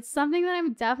 And it's something that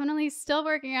I'm definitely still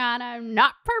working on. I'm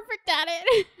not perfect at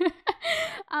it.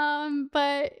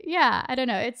 But yeah, I don't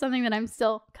know. It's something that I'm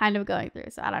still kind of going through.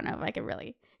 So I don't know if I can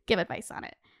really give advice on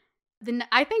it. Then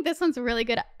I think this one's a really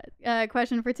good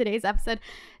question for today's episode.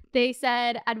 They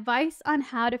said advice on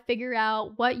how to figure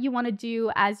out what you want to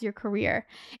do as your career.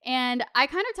 And I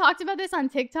kind of talked about this on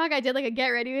TikTok. I did like a get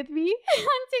ready with me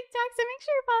on TikTok. So make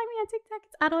sure you're following me on TikTok.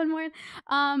 It's Adeline Warren.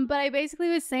 But I basically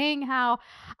was saying how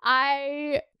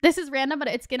this is random, but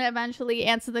it's going to eventually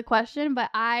answer the question. But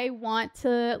I want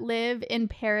to live in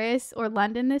Paris or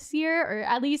London this year, or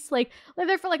at least like live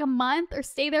there for like a month or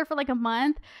stay there for like a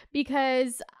month,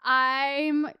 because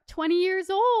I'm 20 years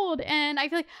old and I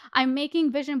feel like I'm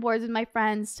making vision boards with my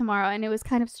friends tomorrow, and it was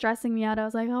kind of stressing me out. I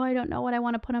was like, oh, I don't know what I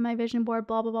want to put on my vision board,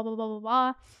 blah, blah, blah, blah, blah, blah,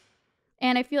 blah.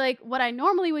 And I feel like what I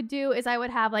normally would do is I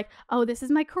would have like, oh, this is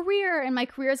my career, and my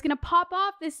career is going to pop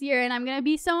off this year, and I'm going to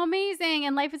be so amazing,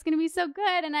 and life is going to be so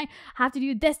good, and I have to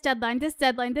do this deadline, this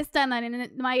deadline, this deadline,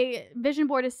 and my vision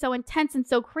board is so intense and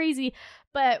so crazy.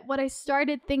 But what I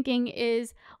started thinking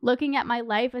is looking at my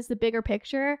life as the bigger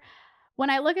picture. When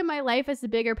I look at my life as the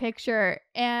bigger picture,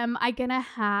 am I going to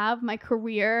have my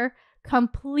career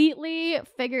completely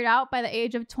figured out by the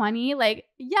age of 20? Like,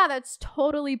 yeah, that's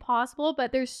totally possible,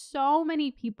 but there's so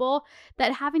many people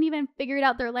that haven't even figured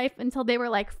out their life until they were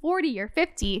like 40 or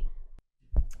 50.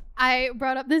 I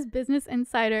brought up this Business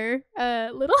Insider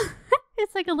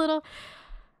it's like a little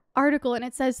article, and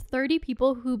it says 30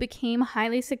 people who became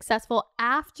highly successful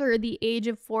after the age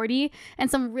of 40,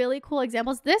 and some really cool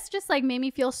examples. This just like made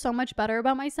me feel so much better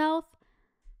about myself.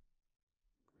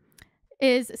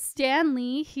 Is Stan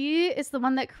Lee. He is the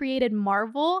one that created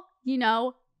Marvel,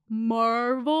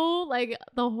 Marvel, like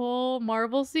the whole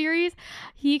Marvel series.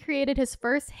 He created his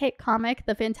first hit comic,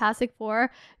 The Fantastic Four,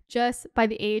 just by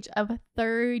the age of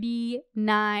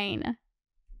 39.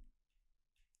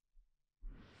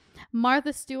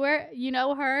 Martha Stewart, you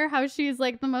know her, how she's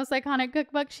like the most iconic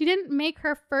cookbook. She didn't make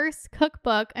her first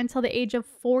cookbook until the age of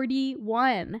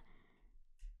 41.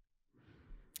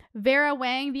 Vera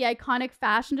Wang, the iconic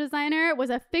fashion designer, was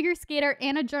a figure skater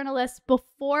and a journalist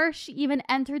before she even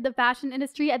entered the fashion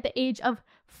industry at the age of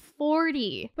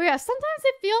 40. But yeah, sometimes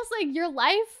it feels like your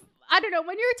life, I don't know,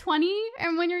 when you're 20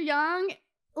 and when you're young,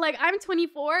 like I'm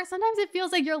 24, sometimes it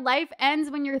feels like your life ends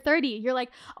when you're 30. You're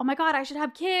like, oh my God, I should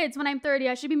have kids when I'm 30.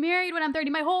 I should be married when I'm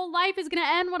 30. My whole life is going to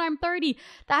end when I'm 30.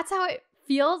 That's how it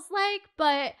feels like.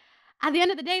 But at the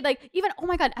end of the day, like even, oh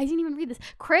my God, I didn't even read this.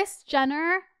 Kris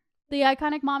Jenner, the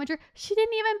iconic momager, she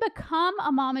didn't even become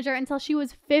a momager until she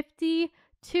was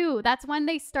 52. That's when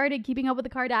they started Keeping Up with the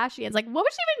Kardashians. Like, what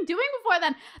was she even doing before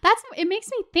then? It makes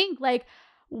me think like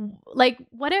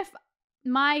what if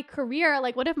my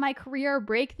career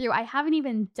breakthrough, I haven't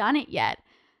even done it yet.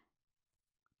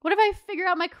 What if I figure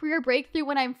out my career breakthrough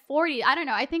when I'm 40? I don't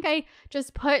know. I think I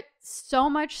just put so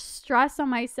much stress on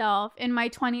myself in my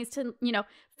 20s to,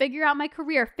 figure out my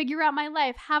career, figure out my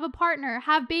life, have a partner,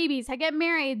 have babies, I get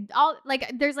married, all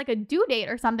like there's like a due date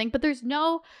or something, but there's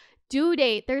no due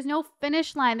date. There's no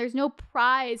finish line. There's no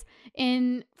prize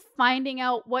in finding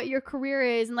out what your career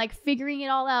is and like figuring it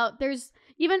all out. There's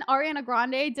even Ariana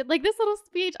Grande did like this little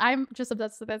speech. I'm just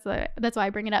obsessed with this. That's why I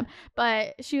bring it up.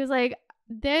 But she was like,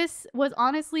 this was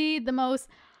honestly the most,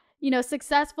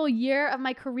 successful year of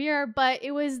my career, but it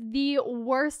was the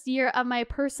worst year of my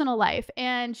personal life.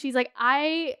 And she's like,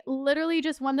 I literally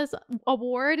just won this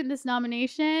award and this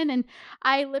nomination, and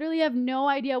I literally have no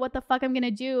idea what the fuck I'm going to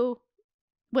do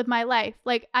with my life.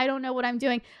 Like, I don't know what I'm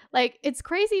doing. Like, it's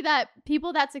crazy that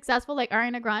people that successful, like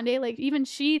Ariana Grande, like even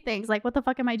she thinks like, what the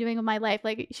fuck am I doing with my life?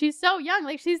 Like, she's so young.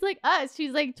 Like, she's like us.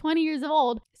 She's like 20 years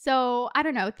old. So I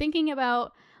don't know, thinking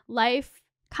about life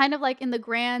kind of like in the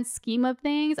grand scheme of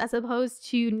things, as opposed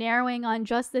to narrowing on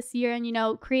just this year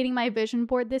and, creating my vision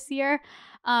board this year,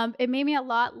 it made me a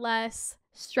lot less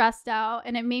stressed out,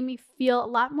 and it made me feel a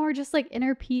lot more just like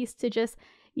inner peace to just,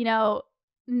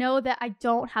 know that I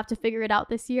don't have to figure it out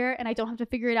this year, and I don't have to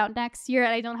figure it out next year,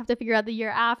 and I don't have to figure out the year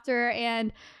after.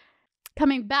 And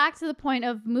coming back to the point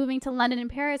of moving to London and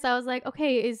Paris, I was like,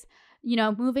 okay, is,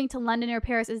 moving to London or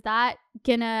Paris, is that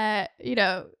gonna,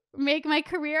 make my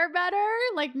career better?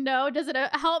 Like, no. Does it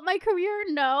help my career?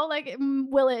 No. Like,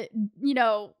 will it,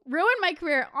 ruin my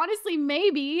career? Honestly,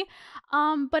 maybe.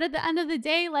 But at the end of the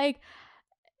day, like,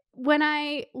 when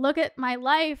I look at my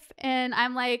life and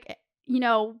I'm like,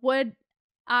 would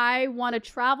I want to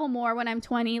travel more when I'm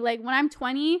 20? Like, when I'm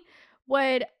 20,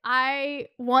 would I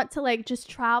want to like just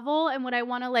travel, and would I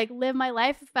want to like live my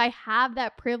life if I have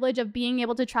that privilege of being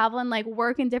able to travel and like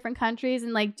work in different countries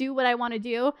and like do what I want to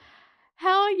do?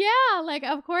 Hell yeah. Like,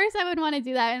 of course I would want to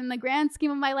do that. In the grand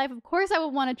scheme of my life, of course I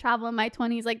would want to travel in my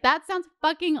 20s. Like, that sounds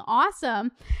fucking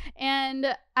awesome. And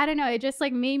I don't know, it just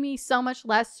like made me so much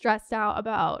less stressed out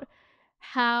about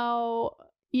how,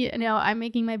 I'm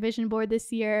making my vision board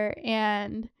this year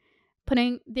and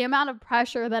putting the amount of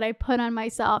pressure that I put on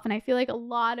myself. And I feel like a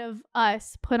lot of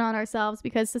us put on ourselves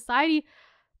because society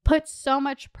puts so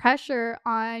much pressure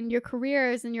on your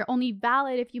careers, and you're only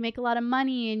valid if you make a lot of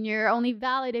money, and you're only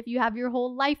valid if you have your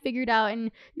whole life figured out, and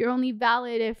you're only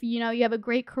valid if, you have a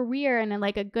great career and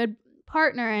like a good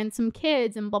partner and some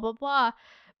kids and blah, blah, blah.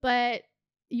 But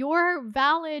you're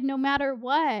valid no matter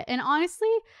what. And honestly,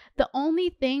 the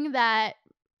only thing that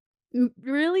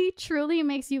really truly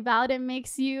makes you valid and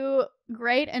makes you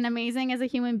great and amazing as a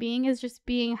human being is just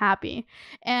being happy.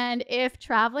 And if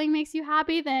traveling makes you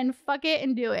happy, then fuck it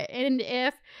and do it. And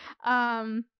if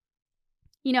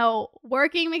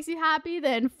working makes you happy,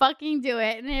 then fucking do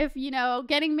it. And if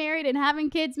getting married and having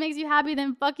kids makes you happy,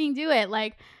 then fucking do it.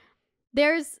 Like,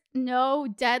 there's no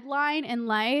deadline in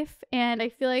life. And I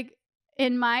feel like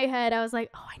in my head I was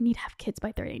like, oh, I need to have kids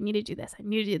by 30, I need to do this, I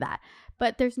need to do that.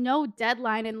 But there's no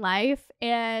deadline in life.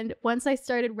 And once I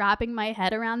started wrapping my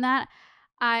head around that,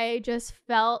 I just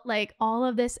felt like all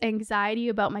of this anxiety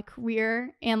about my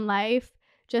career and life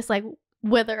just like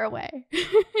wither away.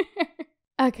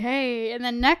 Okay, and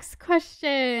the next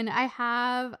question I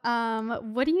have,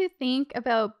 what do you think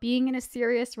about being in a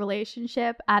serious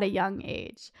relationship at a young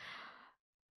age?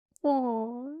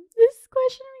 Oh, this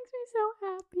question makes me so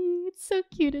happy. It's so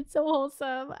cute. It's so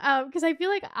wholesome. Because I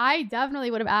feel like I definitely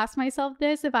would have asked myself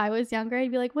this if I was younger.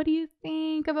 I'd be like, what do you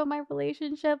think about my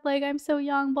relationship? Like, I'm so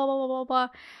young, blah, blah, blah, blah,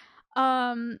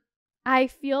 blah. I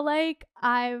feel like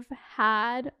I've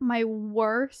had my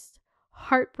worst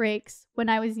heartbreaks when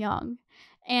I was young.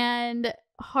 And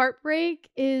heartbreak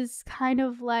is kind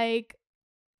of like,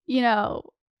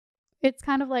 it's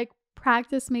kind of like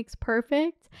practice makes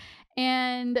perfect.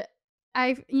 And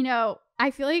I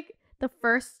feel like the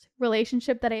first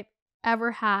relationship that I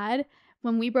ever had,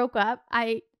 when we broke up,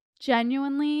 I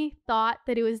genuinely thought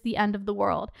that it was the end of the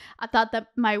world. I thought that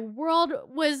my world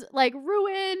was like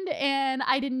ruined, and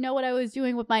I didn't know what I was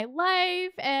doing with my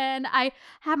life, and I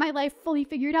had my life fully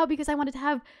figured out because I wanted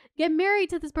to get married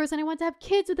to this person. I wanted to have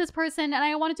kids with this person, and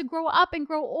I wanted to grow up and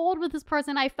grow old with this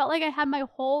person. I felt like I had my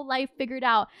whole life figured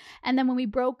out. And then when we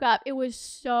broke up, it was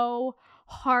so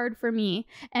hard for me.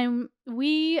 And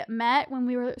we met when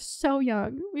we were so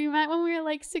young. We met when we were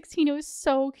like 16. It was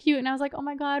so cute. And I was like, oh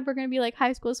my God, we're going to be like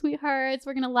high school sweethearts.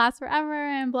 We're going to last forever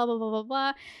and blah, blah, blah, blah,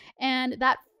 blah. And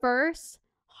that first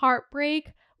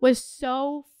heartbreak was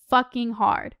so fucking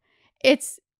hard.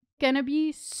 It's going to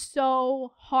be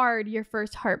so hard, your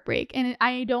first heartbreak. And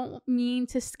I don't mean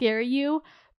to scare you,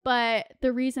 but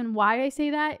the reason why I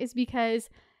say that is because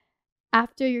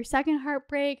after your second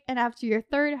heartbreak and after your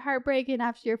third heartbreak and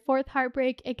after your fourth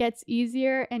heartbreak, it gets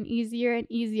easier and easier and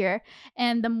easier.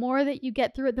 And the more that you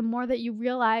get through it, the more that you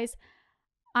realize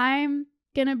I'm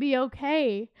gonna be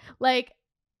okay. Like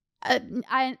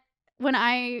when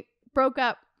I broke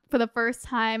up for the first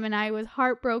time and I was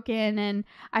heartbroken and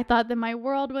I thought that my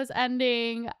world was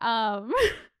ending,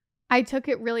 I took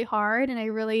it really hard and I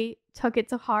really took it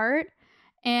to heart.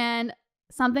 And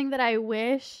something that I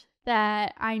wish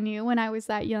that I knew when I was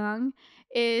that young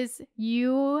is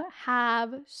you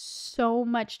have so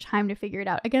much time to figure it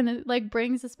out. Again, it like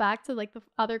brings us back to like the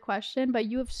other question, but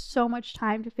you have so much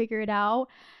time to figure it out.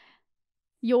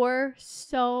 You're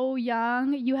so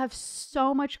young. You have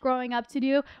so much growing up to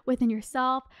do within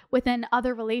yourself, within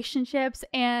other relationships,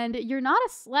 and you're not a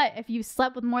slut if you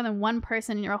slept with more than one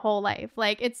person in your whole life.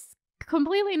 Like, it's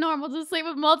completely normal to sleep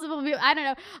with multiple people. I don't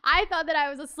know. I thought that I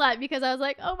was a slut because I was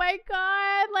like, oh my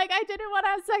God, like I didn't want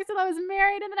to have sex until I was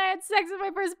married, and then I had sex with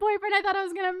my first boyfriend. I thought I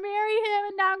was going to marry him,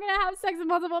 and now I'm going to have sex with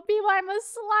multiple people. I'm a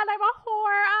slut. I'm a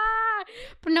whore. Ah!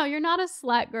 But no, you're not a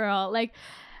slut, girl. Like,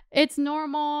 it's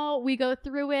normal. We go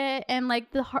through it, and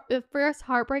like the first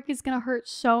heartbreak is going to hurt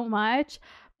so much,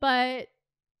 but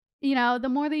you know, the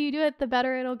more that you do it, the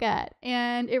better it'll get.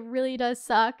 And it really does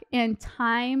suck, and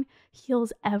time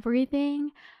heals everything.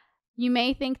 You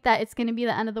may think that it's going to be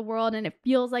the end of the world, and it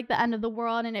feels like the end of the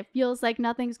world, and it feels like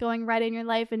nothing's going right in your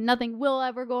life and nothing will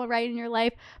ever go right in your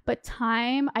life. But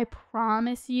time, I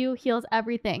promise you, heals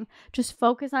everything. Just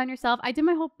focus on yourself. I did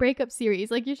my whole breakup series.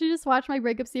 Like, you should just watch my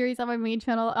breakup series on my main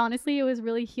channel. Honestly, it was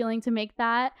really healing to make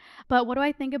that. But what do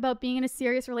I think about being in a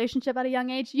serious relationship at a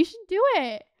young age? You should do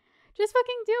it. Just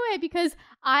fucking do it, because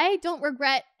I don't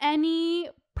regret any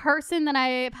person that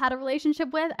I've had a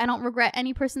relationship with. I don't regret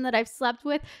any person that I've slept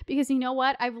with, because you know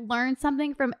what? I've learned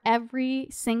something from every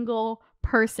single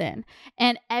person.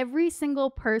 And every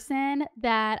single person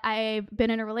that I've been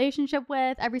in a relationship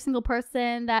with, every single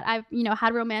person that I've, you know,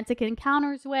 had romantic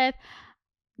encounters with,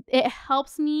 it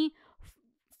helps me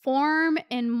form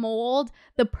and mold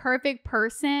the perfect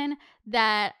person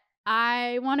that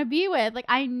I want to be with. Like,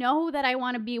 I know that I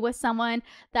want to be with someone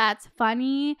that's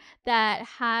funny, that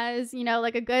has, you know,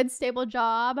 like a good stable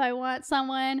job. I want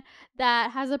someone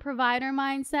that has a provider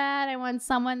mindset. I want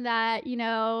someone that, you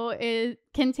know,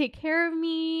 can take care of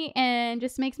me and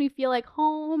just makes me feel like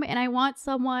home. And I want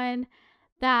someone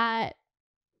that,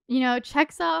 you know,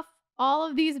 checks off all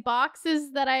of these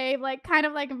boxes that I like kind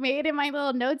of like made in my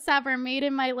little notes app or made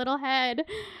in my little head.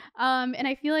 And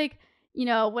I feel like, you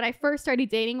know, when I first started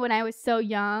dating when I was so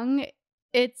young,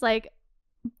 it's like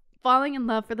falling in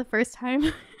love for the first time.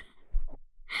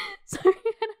 Sorry,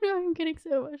 I don't know, I'm getting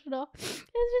so emotional. It's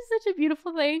just such a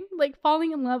beautiful thing. Like,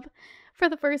 falling in love for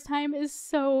the first time is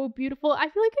so beautiful. I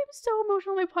feel like I'm so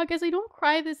emotional on my podcast. I don't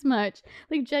cry this much.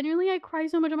 Like, genuinely, I cry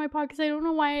so much on my podcast. I don't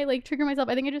know why I like trigger myself.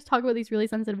 I think I just talk about these really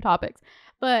sensitive topics.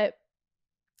 But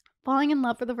falling in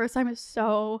love for the first time is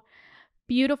so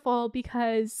beautiful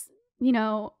because, you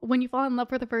know, when you fall in love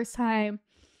for the first time,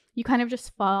 you kind of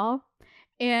just fall,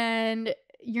 and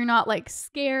you're not like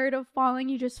scared of falling.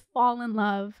 You just fall in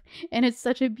love, and it's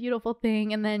such a beautiful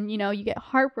thing. And then, you know, you get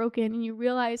heartbroken and you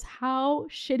realize how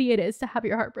shitty it is to have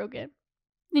your heart broken.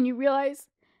 And you realize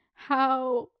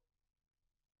how,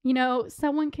 you know,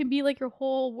 someone can be like your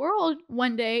whole world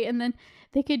one day and then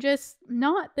they could just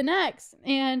not the next.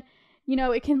 And, you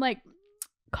know, it can like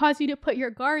cause you to put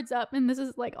your guards up, and this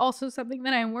is like also something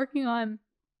that I'm working on.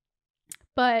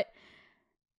 But,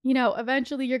 you know,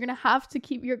 eventually you're gonna have to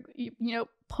keep your, you know,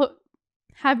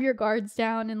 have your guards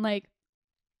down, and like,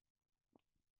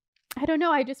 I don't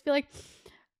know, I just feel like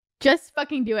just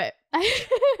fucking do it. I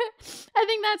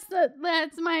think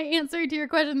that's my answer to your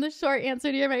question, the short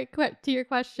answer to your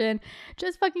question.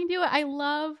 Just fucking do it. I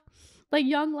love, like,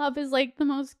 young love is like the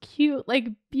most cute, like,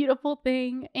 beautiful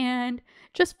thing, and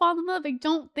just fall in love. Like,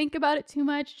 don't think about it too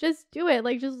much. Just do it.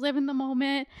 Like, just live in the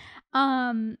moment.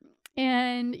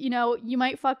 And, you know, you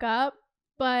might fuck up,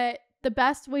 but the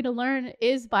best way to learn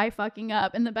is by fucking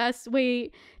up, and the best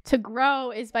way to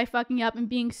grow is by fucking up and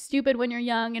being stupid when you're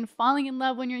young and falling in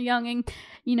love when you're young and,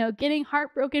 you know, getting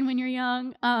heartbroken when you're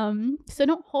young. So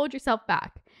don't hold yourself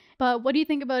back. But what do you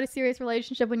think about a serious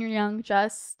relationship when you're young?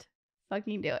 Just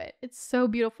fucking do it. It's so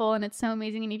beautiful and it's so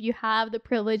amazing. And if you have the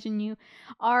privilege and you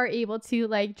are able to,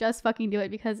 like, just fucking do it,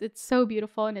 because it's so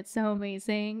beautiful and it's so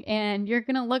amazing. And you're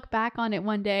gonna look back on it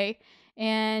one day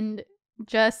and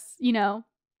just, you know,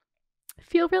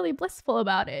 feel really blissful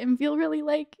about it and feel really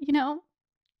like, you know,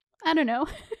 I don't know.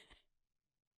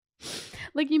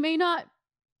 Like, you may not,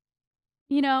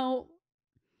 you know,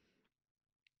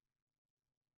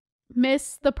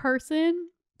 miss the person,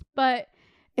 but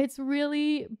it's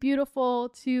really beautiful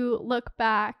to look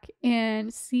back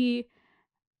and see,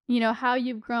 you know, how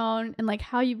you've grown and like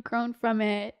how you've grown from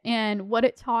it and what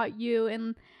it taught you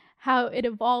and how it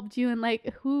evolved you and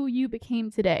like who you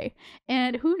became today.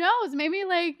 And who knows, maybe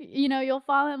like, you know, you'll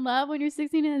fall in love when you're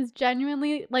 16 and it's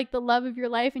genuinely like the love of your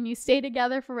life and you stay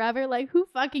together forever. Like, who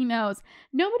fucking knows?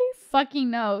 Nobody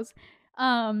fucking knows.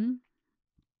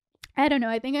 I don't know.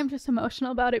 I think I'm just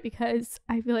emotional about it because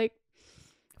I feel like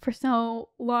for so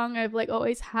long I've like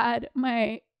always had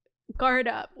my guard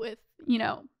up with, you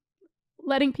know,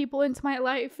 letting people into my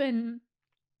life and,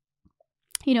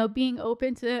 you know, being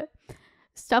open to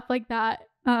stuff like that,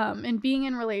 and being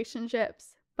in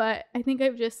relationships. But I think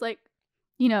I've just like,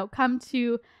 you know, come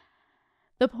to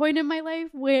the point in my life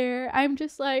where I'm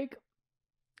just like,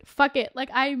 fuck it. Like,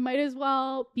 I might as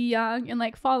well be young and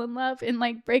like fall in love and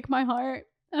like break my heart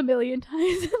a million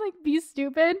times and like be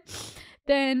stupid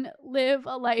than live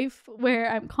a life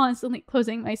where I'm constantly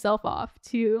closing myself off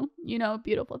to, you know,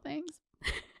 beautiful things.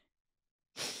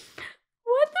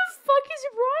 What the fuck is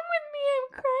wrong with me?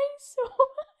 I'm crying so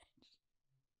much.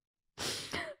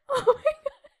 Oh my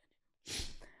god.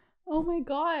 Oh my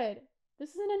god. This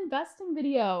is an investing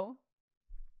video.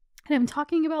 And I'm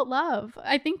talking about love.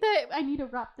 I think that I need to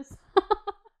wrap this up.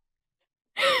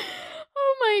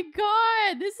 Oh my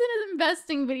god. This is an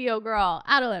investing video, girl.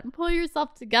 Adeline, pull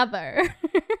yourself together.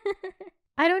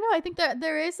 I don't know. I think that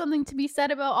there is something to be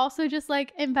said about also just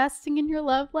like investing in your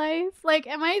love life. Like,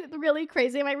 am I really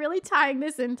crazy? Am I really tying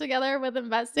this in together with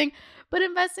investing? But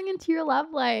investing into your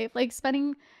love life, like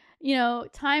spending, you know,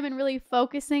 time and really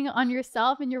focusing on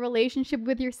yourself and your relationship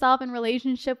with yourself and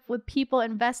relationship with people,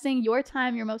 investing your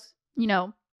time, your most, you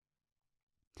know,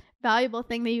 valuable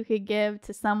thing that you could give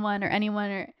to someone or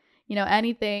anyone or, you know,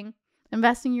 anything.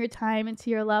 Investing your time into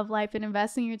your love life and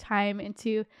investing your time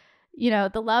into, you know,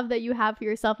 the love that you have for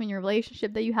yourself and your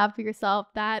relationship that you have for yourself.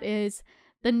 That is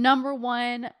the number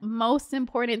one most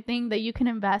important thing that you can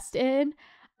invest in.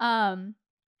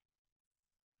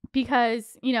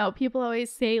 Because, you know, people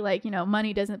always say like, you know,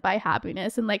 money doesn't buy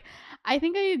happiness. And like, I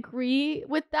think I agree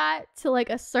with that to like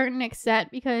a certain extent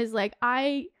because like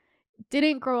I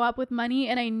didn't grow up with money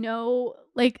and I know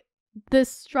like the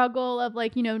struggle of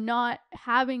like, you know, not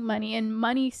having money, and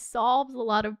money solves a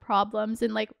lot of problems.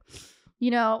 And like,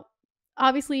 you know,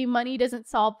 obviously money doesn't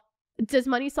solve. Does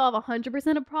money solve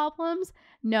 100% of problems?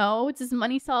 No. Does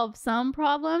money solve some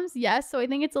problems? Yes. So I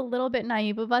think it's a little bit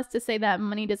naive of us to say that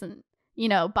money doesn't, you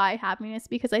know, buy happiness,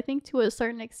 because I think to a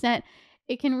certain extent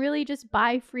it can really just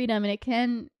buy freedom, and it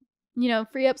can, you know,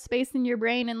 free up space in your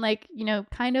brain and like, you know,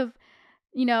 kind of,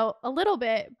 you know, a little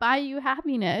bit buy you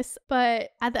happiness.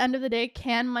 But at the end of the day,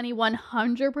 can money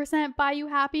 100% buy you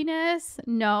happiness?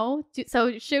 No.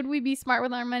 So should we be smart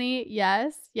with our money?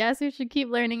 Yes. Yes, we should keep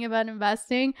learning about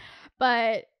investing.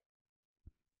 But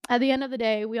at the end of the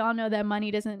day, we all know that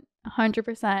money doesn't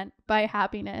 100% buy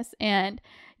happiness, and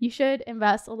you should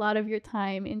invest a lot of your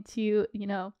time into, you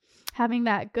know, having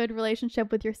that good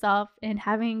relationship with yourself and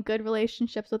having good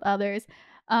relationships with others.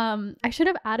 I should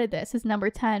have added this as number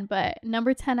 10, but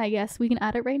number 10, I guess we can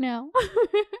add it right now.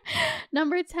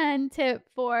 Number 10 tip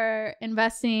for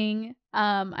investing,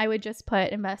 I would just put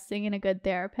investing in a good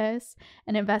therapist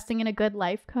and investing in a good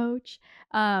life coach,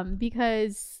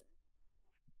 because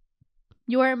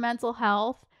your mental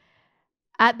health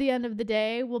at the end of the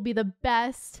day will be the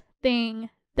best thing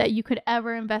that you could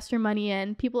ever invest your money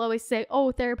in. People always say,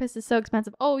 oh, therapist is so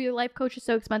expensive. Oh, your life coach is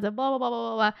so expensive, blah, blah, blah, blah,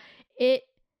 blah, blah. It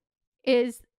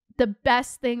is the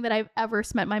best thing that I've ever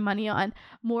spent my money on.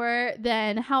 More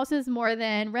than houses, more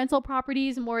than rental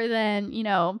properties, more than, you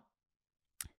know,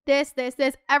 this,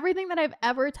 everything that I've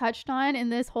ever touched on in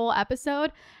this whole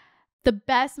episode. The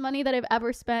best money that I've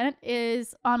ever spent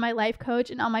is on my life coach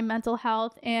and on my mental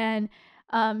health, and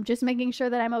just making sure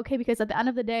that I'm okay, because at the end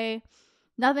of the day,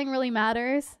 nothing really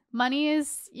matters. Money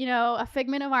is, you know, a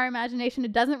figment of our imagination.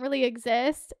 It doesn't really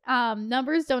exist.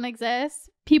 Numbers don't exist.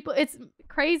 People, it's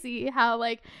crazy how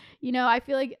like, you know, I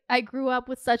feel like I grew up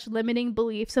with such limiting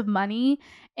beliefs of money,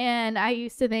 and I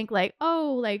used to think like,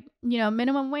 oh, like, you know,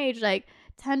 minimum wage, like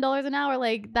 $10 an hour,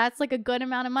 like that's like a good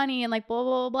amount of money, and like blah,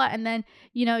 blah, blah, blah. And then,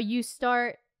 you know, you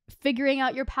start figuring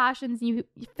out your passions, you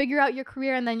figure out your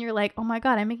career, and then you're like, oh my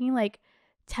God, I'm making like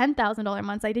 $10,000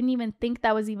 months. I didn't even think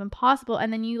that was even possible.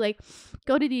 And then you like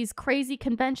go to these crazy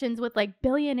conventions with like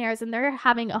billionaires, and they're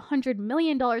having $100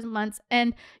 million months,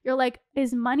 and you're like,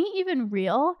 is money even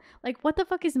real? Like, what the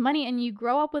fuck is money? And you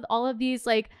grow up with all of these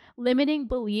like limiting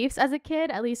beliefs as a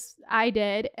kid. At least I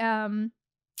did.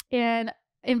 And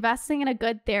investing in a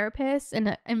good therapist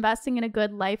and investing in a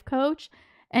good life coach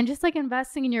and just like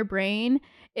investing in your brain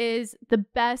is the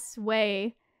best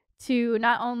way to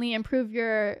not only improve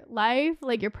your life,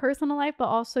 like your personal life, but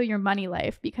also your money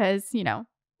life. Because, you know,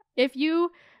 if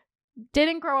you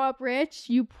didn't grow up rich,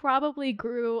 you probably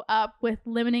grew up with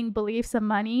limiting beliefs of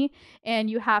money, and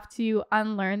you have to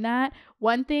unlearn that.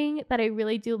 One thing that I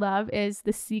really do love is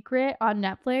The Secret on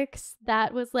Netflix.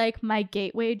 That was like my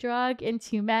gateway drug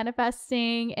into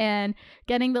manifesting and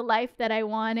getting the life that I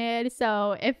wanted.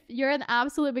 So if you're an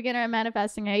absolute beginner at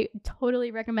manifesting, I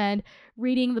totally recommend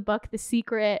reading the book The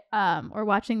Secret, or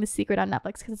watching The Secret on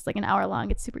Netflix, because it's like an hour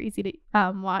long. It's super easy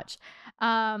to watch.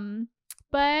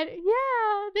 But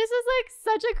yeah, this is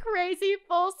like such a crazy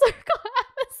full circle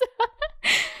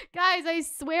episode. Guys, I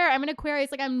swear I'm an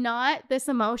Aquarius. Like, I'm not this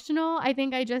emotional. I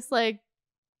think I just like,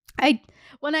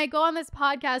 when I go on this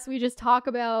podcast, we just talk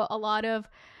about a lot of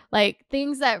like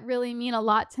things that really mean a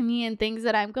lot to me, and things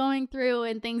that I'm going through,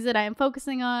 and things that I'm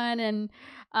focusing on,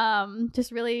 and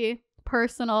just really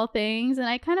personal things. And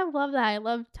I kind of love that. I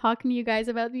love talking to you guys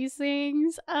about these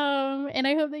things, and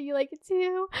I hope that you like it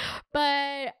too.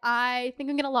 But I think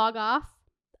I'm gonna log off,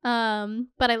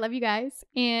 but I love you guys,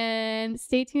 and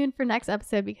stay tuned for next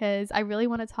episode, because I really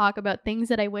want to talk about things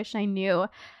that I wish I knew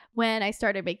when I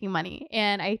started making money.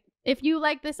 And if you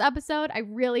like this episode, I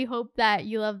really hope that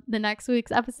you love the next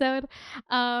week's episode.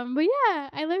 But yeah,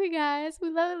 I love you guys. We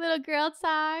love a little girl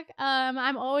talk.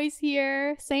 I'm always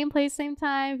here, same place, same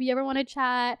time. If you ever want to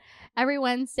chat, every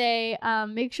Wednesday,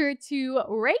 make sure to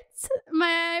rate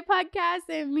my podcast.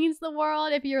 It means the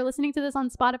world. If you're listening to this on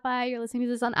Spotify, you're listening to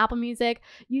this on Apple Music,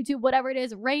 YouTube, whatever it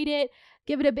is, rate it.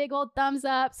 Give it a big old thumbs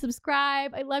up.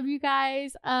 Subscribe. I love you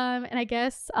guys. And I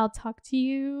guess I'll talk to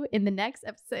you in the next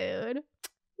episode.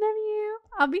 Love you.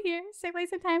 I'll be here. Same place,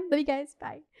 same time. Love you guys.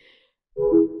 Bye.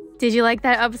 Did you like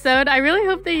that episode? I really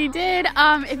hope that you did.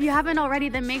 If you haven't already,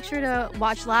 then make sure to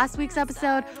watch last week's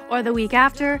episode or the week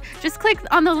after. Just click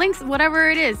on the links, whatever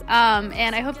it is.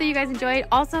 And I hope that you guys enjoyed.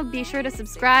 Also, be sure to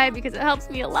subscribe, because it helps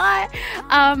me a lot.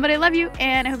 But I love you,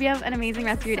 and I hope you have an amazing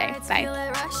rest of your day. Bye. Feel it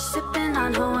rush, sipping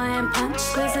on Hawaiian punch.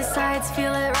 Squeeze the sides,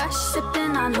 feel it rush,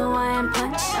 sipping on Hawaiian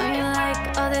punch. Know you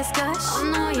like all this gush? Oh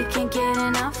no, you can't get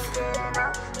enough.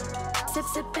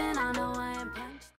 Sipping on Hawaiian.